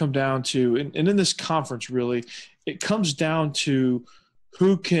it's going to come down to, and in this conference, really, it comes down to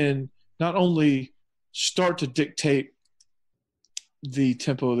who can not only start to dictate the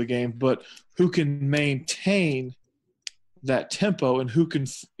tempo of the game, but who can maintain that tempo, and who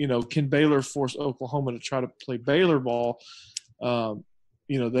can Baylor force Oklahoma to try to play Baylor ball,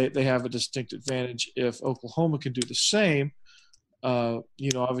 they have a distinct advantage. If Oklahoma can do the same,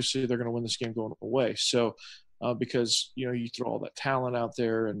 obviously they're going to win this game going away. So because you throw all that talent out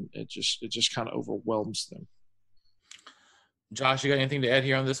there, and it just kind of overwhelms them. Josh, you got anything to add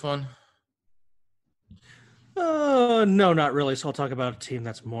here on this one? No, not really. So I'll talk about a team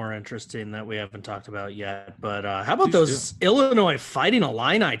that's more interesting that we haven't talked about yet. But how about those Illinois Fighting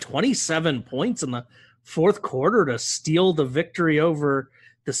Illini, 27 points in the fourth quarter to steal the victory over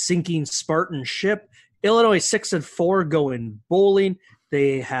the sinking Spartan ship. Illinois 6-4 going bowling.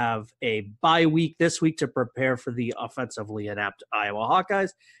 They have a bye week this week to prepare for the offensively inept Iowa Hawkeyes,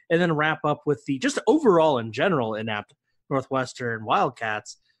 and then wrap up with the just overall in general inept Northwestern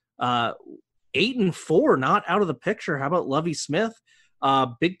Wildcats. 8-4, not out of the picture. How about Lovie Smith?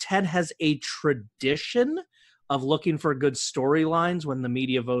 Big Ten has a tradition of looking for good storylines when the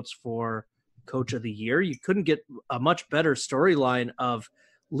media votes for Coach of the Year. You couldn't get a much better storyline of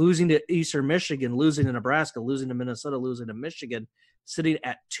losing to Eastern Michigan, losing to Nebraska, losing to Minnesota, losing to Michigan, sitting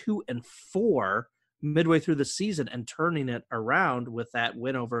at 2-4 midway through the season and turning it around with that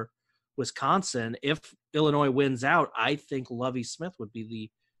win over Wisconsin. If Illinois wins out, I think Lovie Smith would be the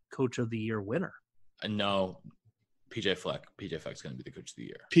Coach of the Year winner. No, PJ Fleck. PJ Fleck's going to be the Coach of the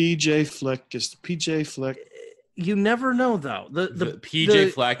Year. PJ Fleck is the PJ Fleck. You never know, though. The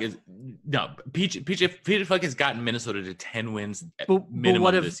PJ Fleck is PJ Fleck has gotten Minnesota to 10 wins at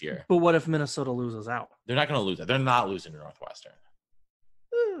minimum this year. But what if Minnesota loses out? They're not going to lose it. They're not losing to Northwestern.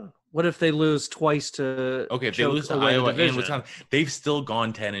 What if they lose twice to? Okay, if they lose to Iowa and Wisconsin, they've still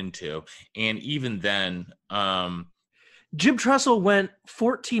gone 10-2, and even then, Jim Tressel went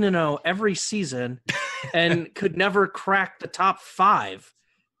 14-0 every season and could never crack the top 5.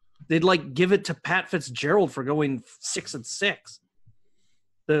 They'd give it to Pat Fitzgerald for going 6-6.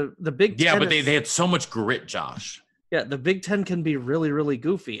 The Big Ten. Yeah, but they had so much grit, Josh. Yeah, the Big Ten can be really, really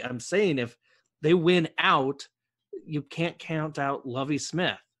goofy. I'm saying if they win out, you can't count out Lovie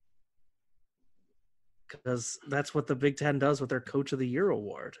Smith, because that's what the Big Ten does with their Coach of the Year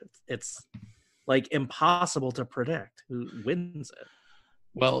award. It's impossible to predict who wins it.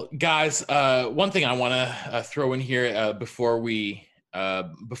 Well, guys, one thing I want to throw in here before we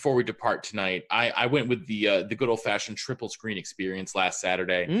depart tonight, I went with the good old fashioned triple screen experience last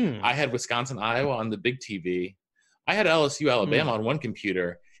Saturday. I had Wisconsin, Iowa on the big TV. I had LSU, Alabama on one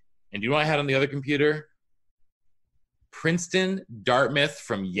computer, and do you know what I had on the other computer? Princeton, Dartmouth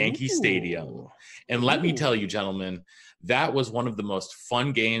from Yankee Stadium. And let me tell you, gentlemen, that was one of the most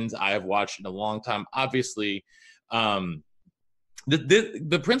fun games I have watched in a long time. Obviously, the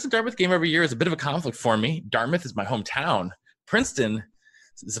Princeton-Dartmouth game every year is a bit of a conflict for me. Dartmouth is my hometown. Princeton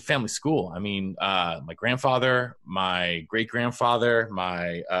is a family school. I mean, my grandfather, my great-grandfather,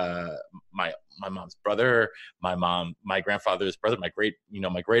 my mom's brother, my grandfather's brother, my great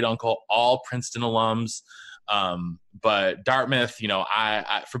uncle, all Princeton alums. But Dartmouth,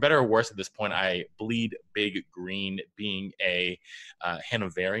 I for better or worse at this point, I bleed big green, being a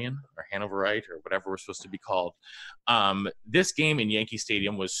Hanoverian or Hanoverite or whatever we're supposed to be called. This game in Yankee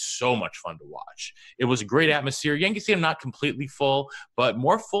Stadium was so much fun to watch. It was a great atmosphere. Yankee Stadium not completely full, but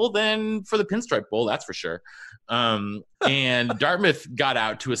more full than for the Pinstripe Bowl, that's for sure. And Dartmouth got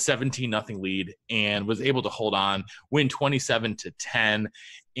out to a 17-0 lead and was able to hold on, win 27-10.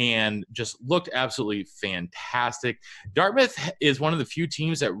 And just looked absolutely fantastic. Dartmouth is one of the few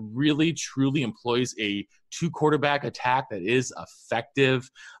teams that really, truly employs a 2-quarterback attack that is effective.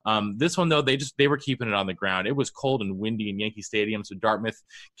 This one, though, they were keeping it on the ground. It was cold and windy in Yankee Stadium, so Dartmouth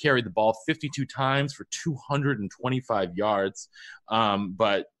carried the ball 52 times for 225 yards.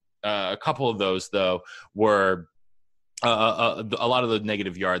 But a couple of those, though, were a lot of the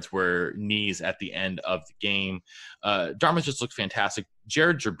negative yards were knees at the end of the game. Dartmouth just looked fantastic.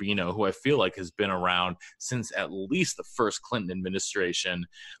 Jared Gerbino, who I feel like has been around since at least the first Clinton administration,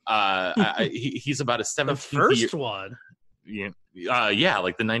 he's about a 17th The first year, one? Yeah,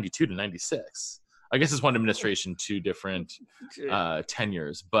 like the 92 to 96. I guess it's one administration, 2 different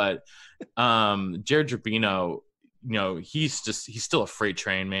tenures. But Jared Gerbino, he's still a freight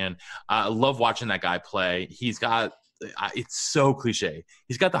train, man. I love watching that guy play. He's got it's so cliche.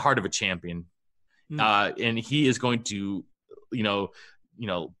 He's got the heart of a champion, and he is going to,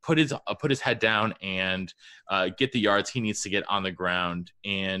 put his head down and get the yards he needs to get on the ground.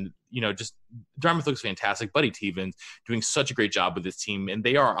 And just Dartmouth looks fantastic. Buddy Teevens doing such a great job with his team, and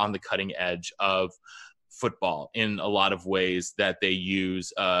they are on the cutting edge of football in a lot of ways, that they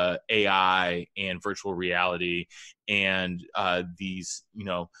use AI and virtual reality and these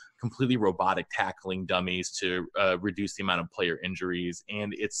completely robotic tackling dummies to reduce the amount of player injuries.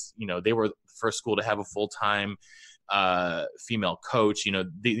 And it's they were the first school to have a full-time female coach.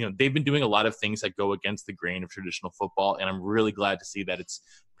 They've been doing a lot of things that go against the grain of traditional football, and I'm really glad to see that it's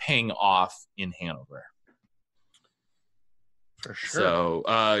paying off in Hanover. For sure.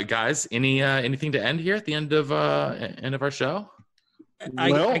 So, guys, anything to end here at the end of our show?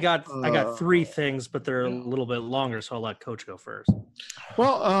 I got three things, but they're a little bit longer, so I'll let Coach go first.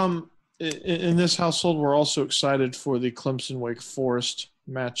 Well, in this household, we're also excited for the Clemson-Wake Forest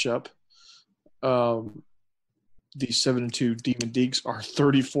matchup. The 7-2 Demon Deacs are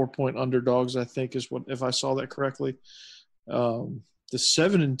 34-point underdogs, I think, is what, if I saw that correctly. The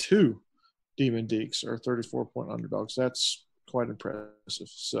 7-2 Demon Deacs are 34-point underdogs. That's quite impressive.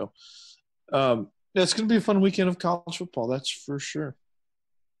 So, it's going to be a fun weekend of college football. That's for sure.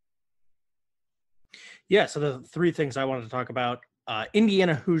 Yeah. So the three things I wanted to talk about: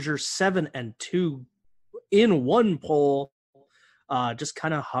 Indiana Hoosiers 7-2 in one poll, just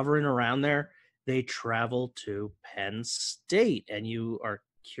kind of hovering around there. They travel to Penn State, and you are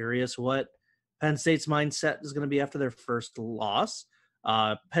curious what Penn State's mindset is going to be after their first loss.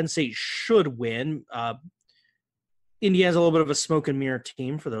 Penn State should win. Indiana's a little bit of a smoke and mirror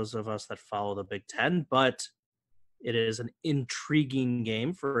team for those of us that follow the Big Ten, but it is an intriguing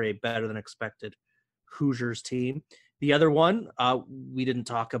game for a better than expected Hoosiers team. The other one, we didn't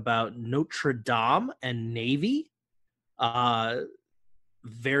talk about Notre Dame and Navy.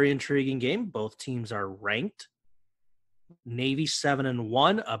 Very intriguing game. Both teams are ranked. Navy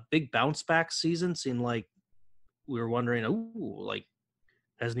 7-1, a big bounce back season. Seemed like we were wondering,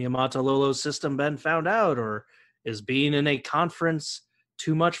 has Niumatalolo's system been found out, or is being in a conference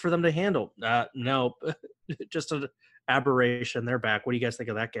too much for them to handle? No, just an aberration. They're back. What do you guys think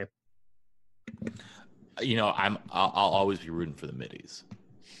of that game? I'll always be rooting for the Middies.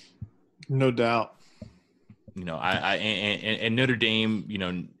 No doubt. And Notre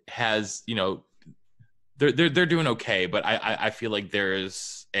Dame, has, they're doing okay, but I feel like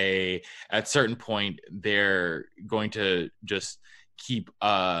there's at a certain point they're going to just keep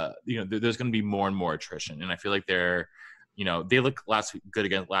there's going to be more and more attrition, and I feel like they're they looked last week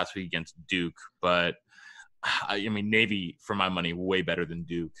against Duke, but Navy, for my money, way better than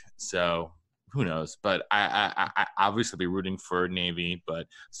Duke, so who knows? But I obviously be rooting for Navy, but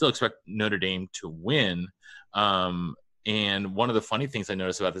still expect Notre Dame to win. And one of the funny things I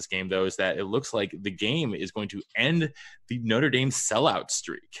noticed about this game, though, is that it looks like the game is going to end the Notre Dame sellout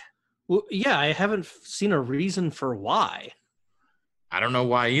streak. Well, yeah, I haven't seen a reason for why. I don't know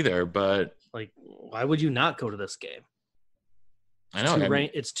why either, but why would you not go to this game? I know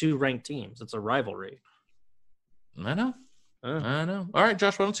it's two ranked teams. It's a rivalry. I know. I know. All right,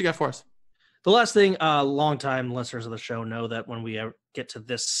 Josh, what else you got for us? The last thing, longtime listeners of the show know that when we get to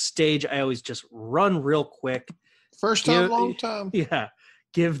this stage, I always just run real quick. First time, long time. Yeah.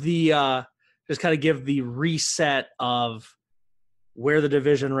 Give the reset of where the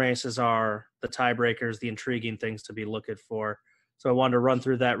division races are, the tiebreakers, the intriguing things to be looking for. So I wanted to run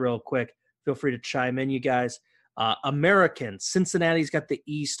through that real quick. Feel free to chime in, you guys. American, Cincinnati's got the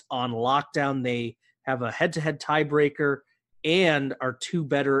East on lockdown. They have a head-to-head tiebreaker and are two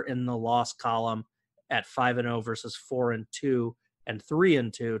better in the loss column at 5-0 versus 4-2 and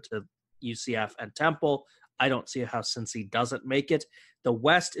 3-2 to UCF and Temple. I don't see how Cincy doesn't make it. The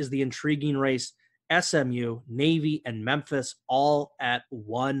West is the intriguing race. SMU, Navy, and Memphis all at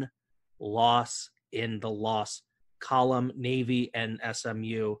one loss in the loss column. Navy and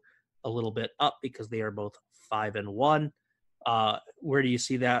SMU a little bit up because they are both 5-1. Where do you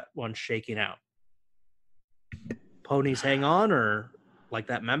see that one shaking out? Ponies hang on, or like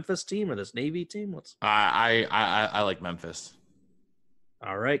that Memphis team or this Navy team? I like Memphis.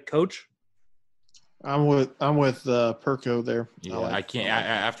 All right, Coach. I'm with Perko there. Yeah, I can't.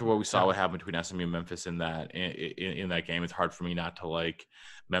 After what we saw, what happened between SMU and Memphis in that game, it's hard for me not to like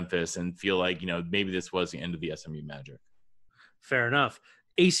Memphis and feel like maybe this was the end of the SMU magic. Fair enough.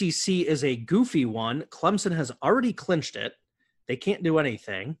 ACC is a goofy one. Clemson has already clinched it. They can't do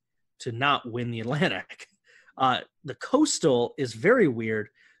anything to not win the Atlantic. The Coastal is very weird.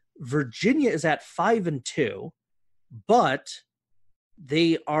 Virginia is at 5-2, but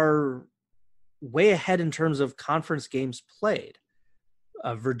they are way ahead in terms of conference games played.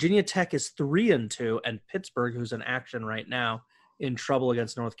 Virginia Tech is 3-2, and Pittsburgh, who's in action right now, in trouble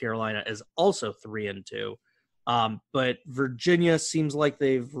against North Carolina, is also 3-2. But Virginia seems like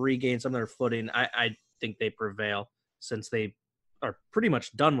they've regained some of their footing. I think they prevail since they are pretty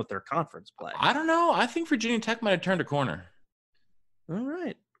much done with their conference play. I don't know. I think Virginia Tech might have turned a corner. All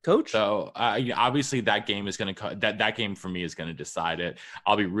right, Coach. So obviously that game is going to that game for me is going to decide it.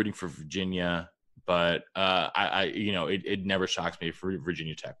 I'll be rooting for Virginia, but it never shocks me if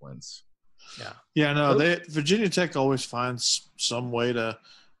Virginia Tech wins. Yeah, no, Virginia Tech always finds some way to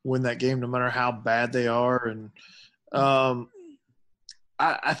win that game, no matter how bad they are. And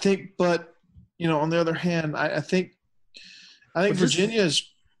I think, but on the other hand, I think Virginia's.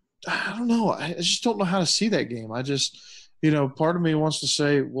 I don't know. I just don't know how to see that game. I just, part of me wants to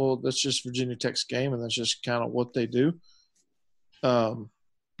say, well, that's just Virginia Tech's game, and that's just kind of what they do. Well,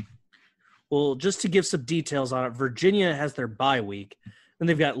 just to give some details on it, Virginia has their bye week, and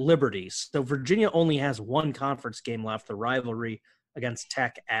they've got Liberty. So Virginia only has one conference game left, the rivalry against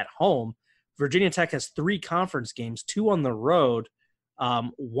Tech at home. Virginia Tech has 3 conference games, 2 on the road,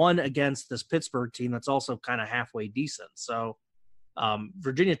 one against this Pittsburgh team that's also kind of halfway decent. So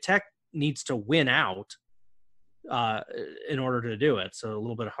Virginia Tech needs to win out in order to do it. So a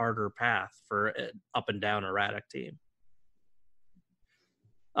little bit harder path for an up and down erratic team.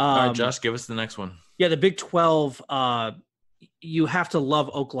 All right, Josh, give us the next one. Yeah, the Big 12, you have to love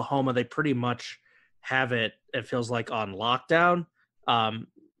Oklahoma. They pretty much have it feels like, on lockdown,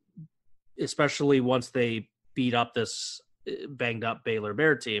 especially once they beat up this banged-up Baylor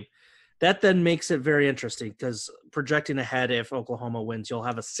Bear team. That then makes it very interesting because projecting ahead, if Oklahoma wins, you'll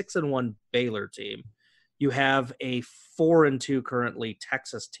have a 6-1 Baylor team. You have a 4-2 currently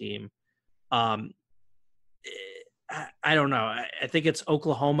Texas team. I don't know. I think it's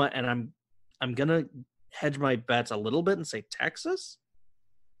Oklahoma, and I'm gonna hedge my bets a little bit and say Texas.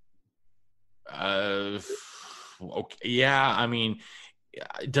 Okay. Yeah, I mean,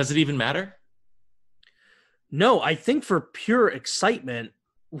 does it even matter? No, I think for pure excitement,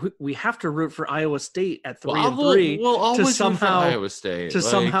 we have to root for Iowa State at 3-3. We'll always to somehow root for Iowa State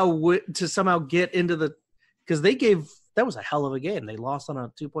to somehow get into the, because that was a hell of a game. They lost on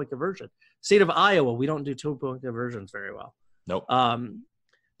a 2-point conversion. State of Iowa, we don't do 2-point conversions very well. Nope.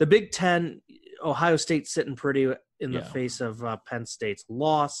 The Big Ten, Ohio State sitting pretty in the face of Penn State's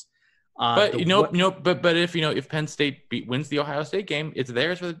loss. But if Penn State wins the Ohio State game, it's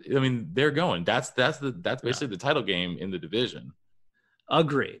theirs. They're going. That's basically the title game in the division.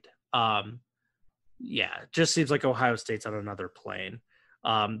 Agreed. It just seems like Ohio State's on another plane.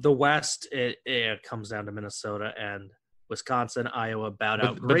 The West, it comes down to Minnesota and Wisconsin. Iowa bowed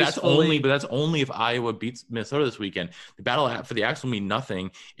out gracefully. But that's only if Iowa beats Minnesota this weekend. The battle for the Axe will mean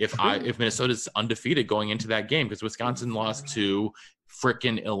nothing if Minnesota's undefeated going into that game, because Wisconsin lost to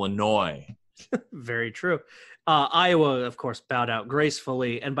frickin' Illinois. Very true. Iowa, of course, bowed out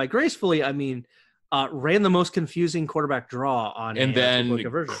gracefully, and by gracefully I mean ran the most confusing quarterback draw on. And then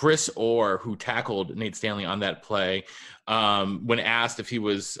Chris Orr, who tackled Nate Stanley on that play, when asked if he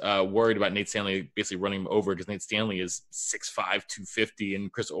was worried about Nate Stanley basically running him over, because Nate Stanley is 6'5", 250,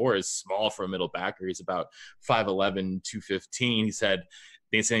 and Chris Orr is small for a middle backer. He's about 5'11", 215. He said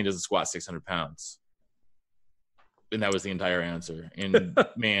Nate Stanley doesn't squat 600 pounds. And that was the entire answer. And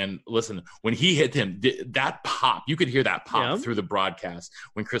man, listen, when he hit him, that pop, you could hear that pop through the broadcast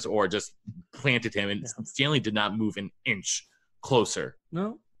when Chris Orr just planted him, and Stanley did not move an inch closer.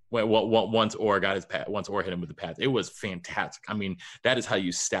 No. Once Orr got his pad, once Orr hit him with the pads, it was fantastic. I mean, that is how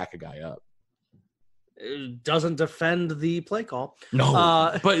you stack a guy up. It doesn't defend the play call.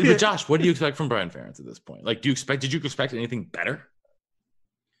 No, but Josh, what do you expect from Brian Ferentz at this point? Like, did you expect anything better?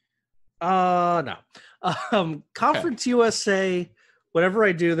 No. Conference USA, whenever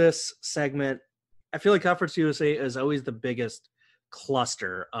I do this segment, I feel like Conference USA is always the biggest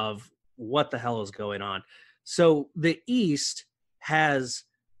cluster of what the hell is going on. So the East has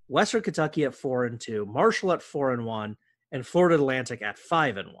Western Kentucky at 4-2, Marshall at 4-1, and Florida Atlantic at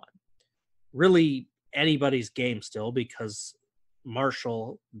 5-1. Really anybody's game still, because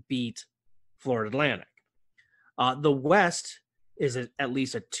Marshall beat Florida Atlantic. The West is at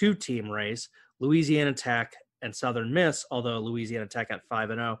least a 2-team race. Louisiana Tech and Southern Miss, although Louisiana Tech at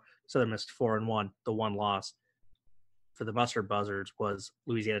 5-0, Southern Miss 4-1. The one loss for the Buster Buzzards was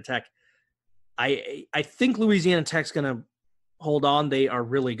Louisiana Tech. I think Louisiana Tech's going to hold on. They are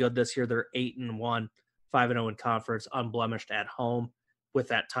really good this year. They're 8-1, 5-0 in conference, unblemished at home with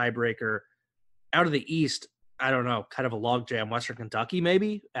that tiebreaker. Out of the East, I don't know, kind of a logjam. Western Kentucky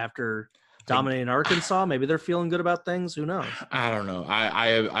maybe after dominating Arkansas. Maybe they're feeling good about things. Who knows? I don't know.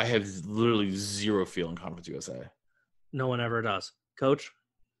 I have literally zero feel in Conference USA. No one ever does. Coach?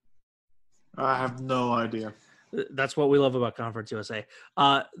 I have no idea. That's what we love about Conference USA.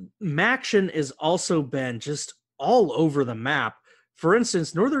 Maction has also been just all over the map. For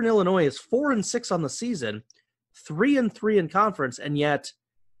instance, Northern Illinois is 4-6 on the season, 3-3 in conference, and yet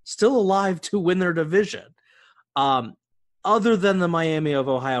still alive to win their division. Other than the Miami of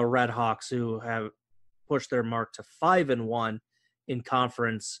Ohio Redhawks, who have pushed their mark to 5-1 in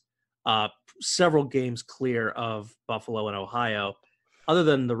conference, several games clear of Buffalo and Ohio. Other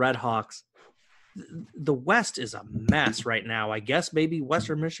than the Redhawks, the West is a mess right now. I guess maybe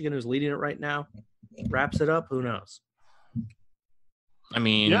Western Michigan, who's leading it right now, wraps it up. Who knows? I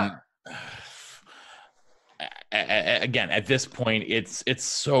mean, Yeah. Again, at this point, it's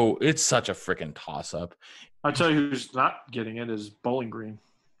such a freaking toss up. I tell you who's not getting it is Bowling Green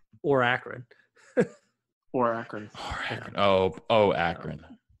Or Akron. or Akron. Oh, Akron.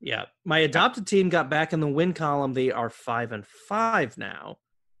 Yeah. My adopted team got back in the win column. They are 5-5 now.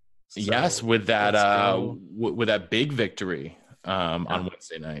 So Yes, with that with that big victory on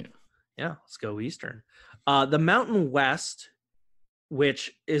Wednesday night. Yeah, let's go Eastern. The Mountain West,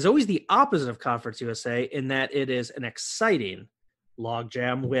 which is always the opposite of Conference USA in that it is an exciting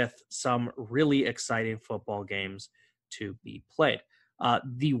logjam with some really exciting football games to be played.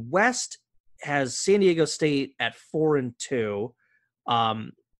 The West has San Diego State at 4-2,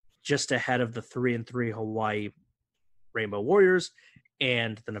 just ahead of the 3-3 Hawaii Rainbow Warriors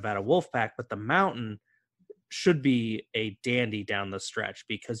and the Nevada Wolfpack. But the Mountain should be a dandy down the stretch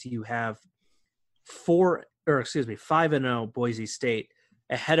because you have 5-0 Boise State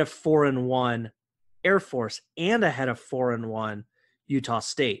ahead of 4-1 Air Force and ahead of 4-1 Utah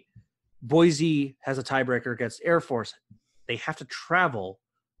State. Boise has a tiebreaker against Air Force. They have to travel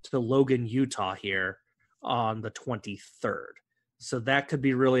to Logan, Utah here on the 23rd. So that could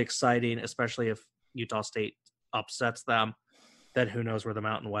be really exciting, especially if Utah State upsets them. Then who knows where the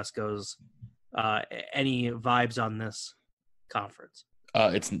Mountain West goes. Any vibes on this conference?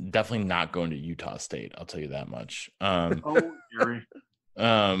 It's definitely not going to Utah State. I'll tell you that much. Gary.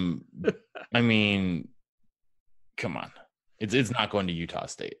 I mean, come on. It's not going to Utah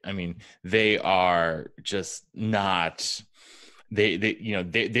State. I mean, they are just not. They're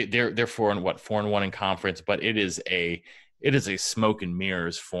 4-1 in conference, but it is a smoke and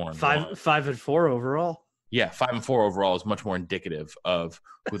mirrors 4-1. 5-4 overall. Yeah, 5-4 overall is much more indicative of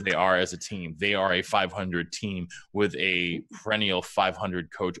who they are as a team. They are a 500 team with a perennial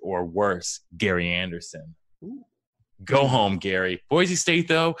 500 coach or worse, Gary Anderson. Ooh. Go home, Gary. Boise State,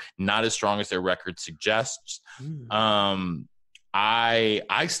 though, not as strong as their record suggests.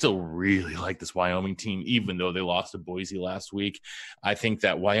 I still really like this Wyoming team, even though they lost to Boise last week. I think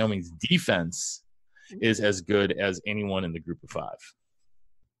that Wyoming's defense is as good as anyone in the group of five.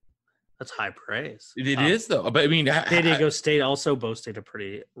 That's high praise. It is, though. But I mean, San Diego State also boasted a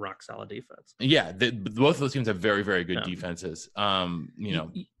pretty rock solid defense. Yeah, both of those teams have very, very good defenses.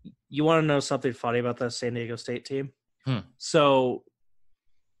 You want to know something funny about the San Diego State team? So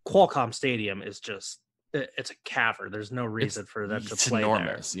Qualcomm Stadium is just it's a cavern. There's no reason for them to play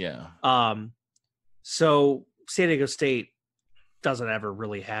enormous, there. Yeah. So San Diego State doesn't ever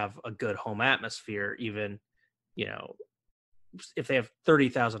really have a good home atmosphere. Even, if they have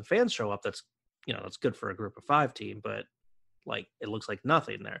 30,000 fans show up, that's good for a group of five team. But it looks like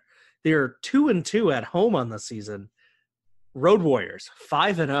nothing there. They're 2-2 at home on the season. Road Warriors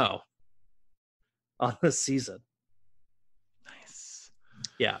 5-0 on the season. Nice.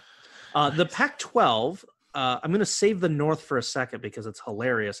 Yeah. The Pac-12, I'm going to save the North for a second because it's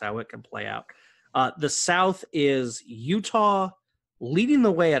hilarious how it can play out. The South is Utah leading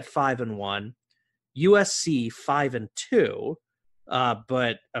the way at 5-1, USC 5-2,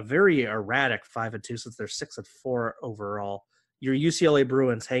 but a very erratic 5-2 since they're 6-4 overall. Your UCLA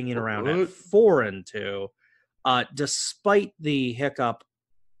Bruins hanging around at 4-2. Despite the hiccup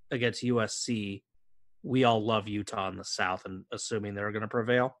against USC, we all love Utah in the South and assuming they're going to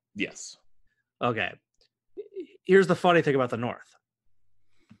prevail. Yes. Okay. Here's the funny thing about the North.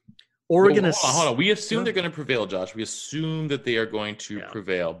 Oregon is. Hold on. We assume they're going to prevail, Josh. We assume that they are going to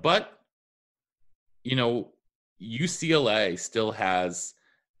prevail. But, UCLA still has,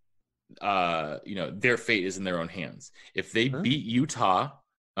 their fate is in their own hands. If they beat Utah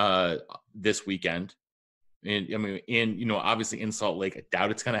this weekend, and obviously in Salt Lake, I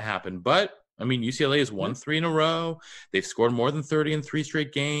doubt it's going to happen. But UCLA has won 3 in a row. They've scored more than 30 in 3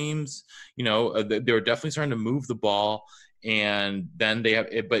 straight games. They're definitely starting to move the ball. And then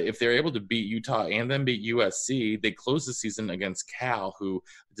but if they're able to beat Utah and then beat USC, they close the season against Cal, who,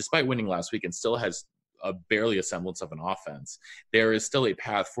 despite winning last weekend, still has barely a semblance of an offense. There is still a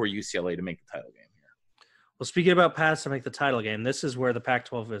path for UCLA to make the title game here. Well, speaking about paths to make the title game, this is where the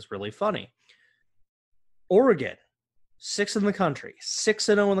Pac-12 is really funny. Oregon, 6th in the country,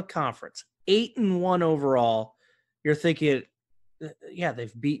 6-0 in the conference, 8-1 overall. You're thinking,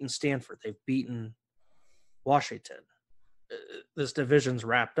 they've beaten Stanford. They've beaten Washington. This division's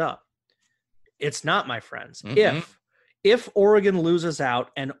wrapped up. It's not, my friends. Mm-hmm. If Oregon loses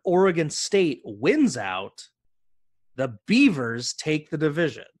out and Oregon State wins out, the Beavers take the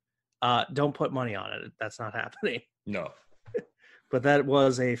division. Don't put money on it. That's not happening. No. But that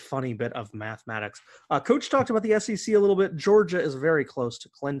was a funny bit of mathematics. Coach talked about the SEC a little bit. Georgia is very close to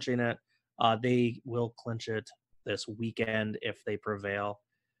clinching it. They will clinch it this weekend if they prevail.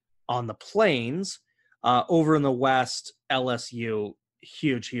 On the Plains, over in the West, LSU,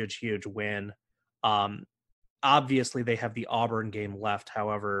 huge win. Obviously, they have the Auburn game left.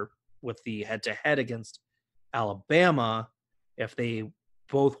 However, with the head-to-head against Alabama, if they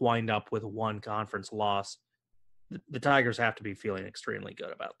both wind up with one conference loss, the Tigers have to be feeling extremely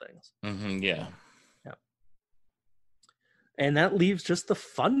good about things. Yeah. And that leaves just the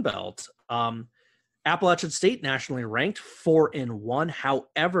Fun Belt. Appalachian State nationally ranked 4-1.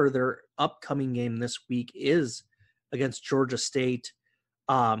 However, their upcoming game this week is against Georgia State,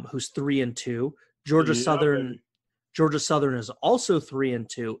 who's 3-2. Georgia Southern is also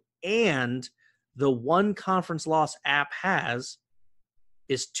 3-2, and the one conference loss App has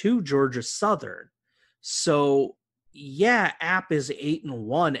is to Georgia Southern. So, yeah, App is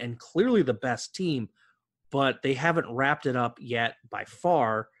 8-1 and clearly the best team, but they haven't wrapped it up yet by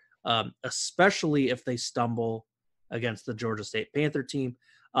far, especially if they stumble against the Georgia State Panther team.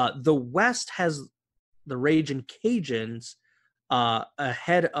 The West has the Ragin' Cajuns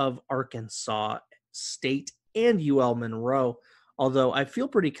ahead of Arkansas State and UL Monroe, although I feel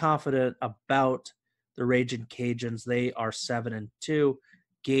pretty confident about the Ragin' Cajuns. They are 7-2,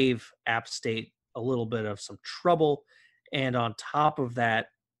 gave App State a little bit of some trouble, and on top of that,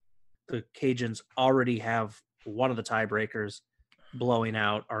 the Cajuns already have one of the tiebreakers, blowing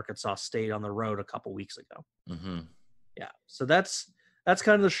out Arkansas State on the road a couple weeks ago. Yeah, so that's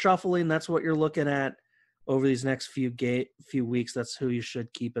kind of the shuffling. That's what you're looking at over these next few weeks. That's who you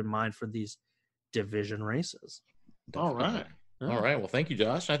should keep in mind for these division races. Definitely. All right. All right. Well, thank you,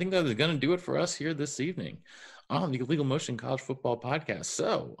 Josh. I think that is going to do it for us here this evening on the Illegal Motion College Football Podcast.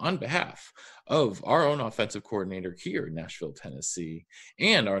 So, on behalf of our own offensive coordinator here in Nashville, Tennessee,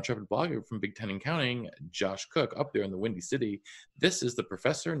 and our intrepid blogger from Big Ten and Counting, Josh Cook, up there in the Windy City, this is the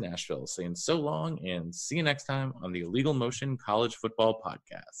Professor in Nashville saying so long and see you next time on the Illegal Motion College Football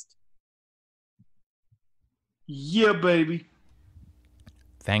Podcast. Yeah, baby.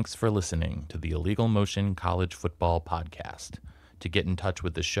 Thanks for listening to the Illegal Motion College Football Podcast. To get in touch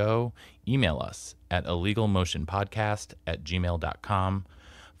with the show, email us at illegalmotionpodcast@gmail.com.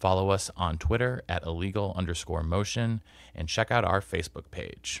 Follow us on Twitter at illegal_motion and check out our Facebook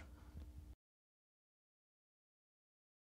page.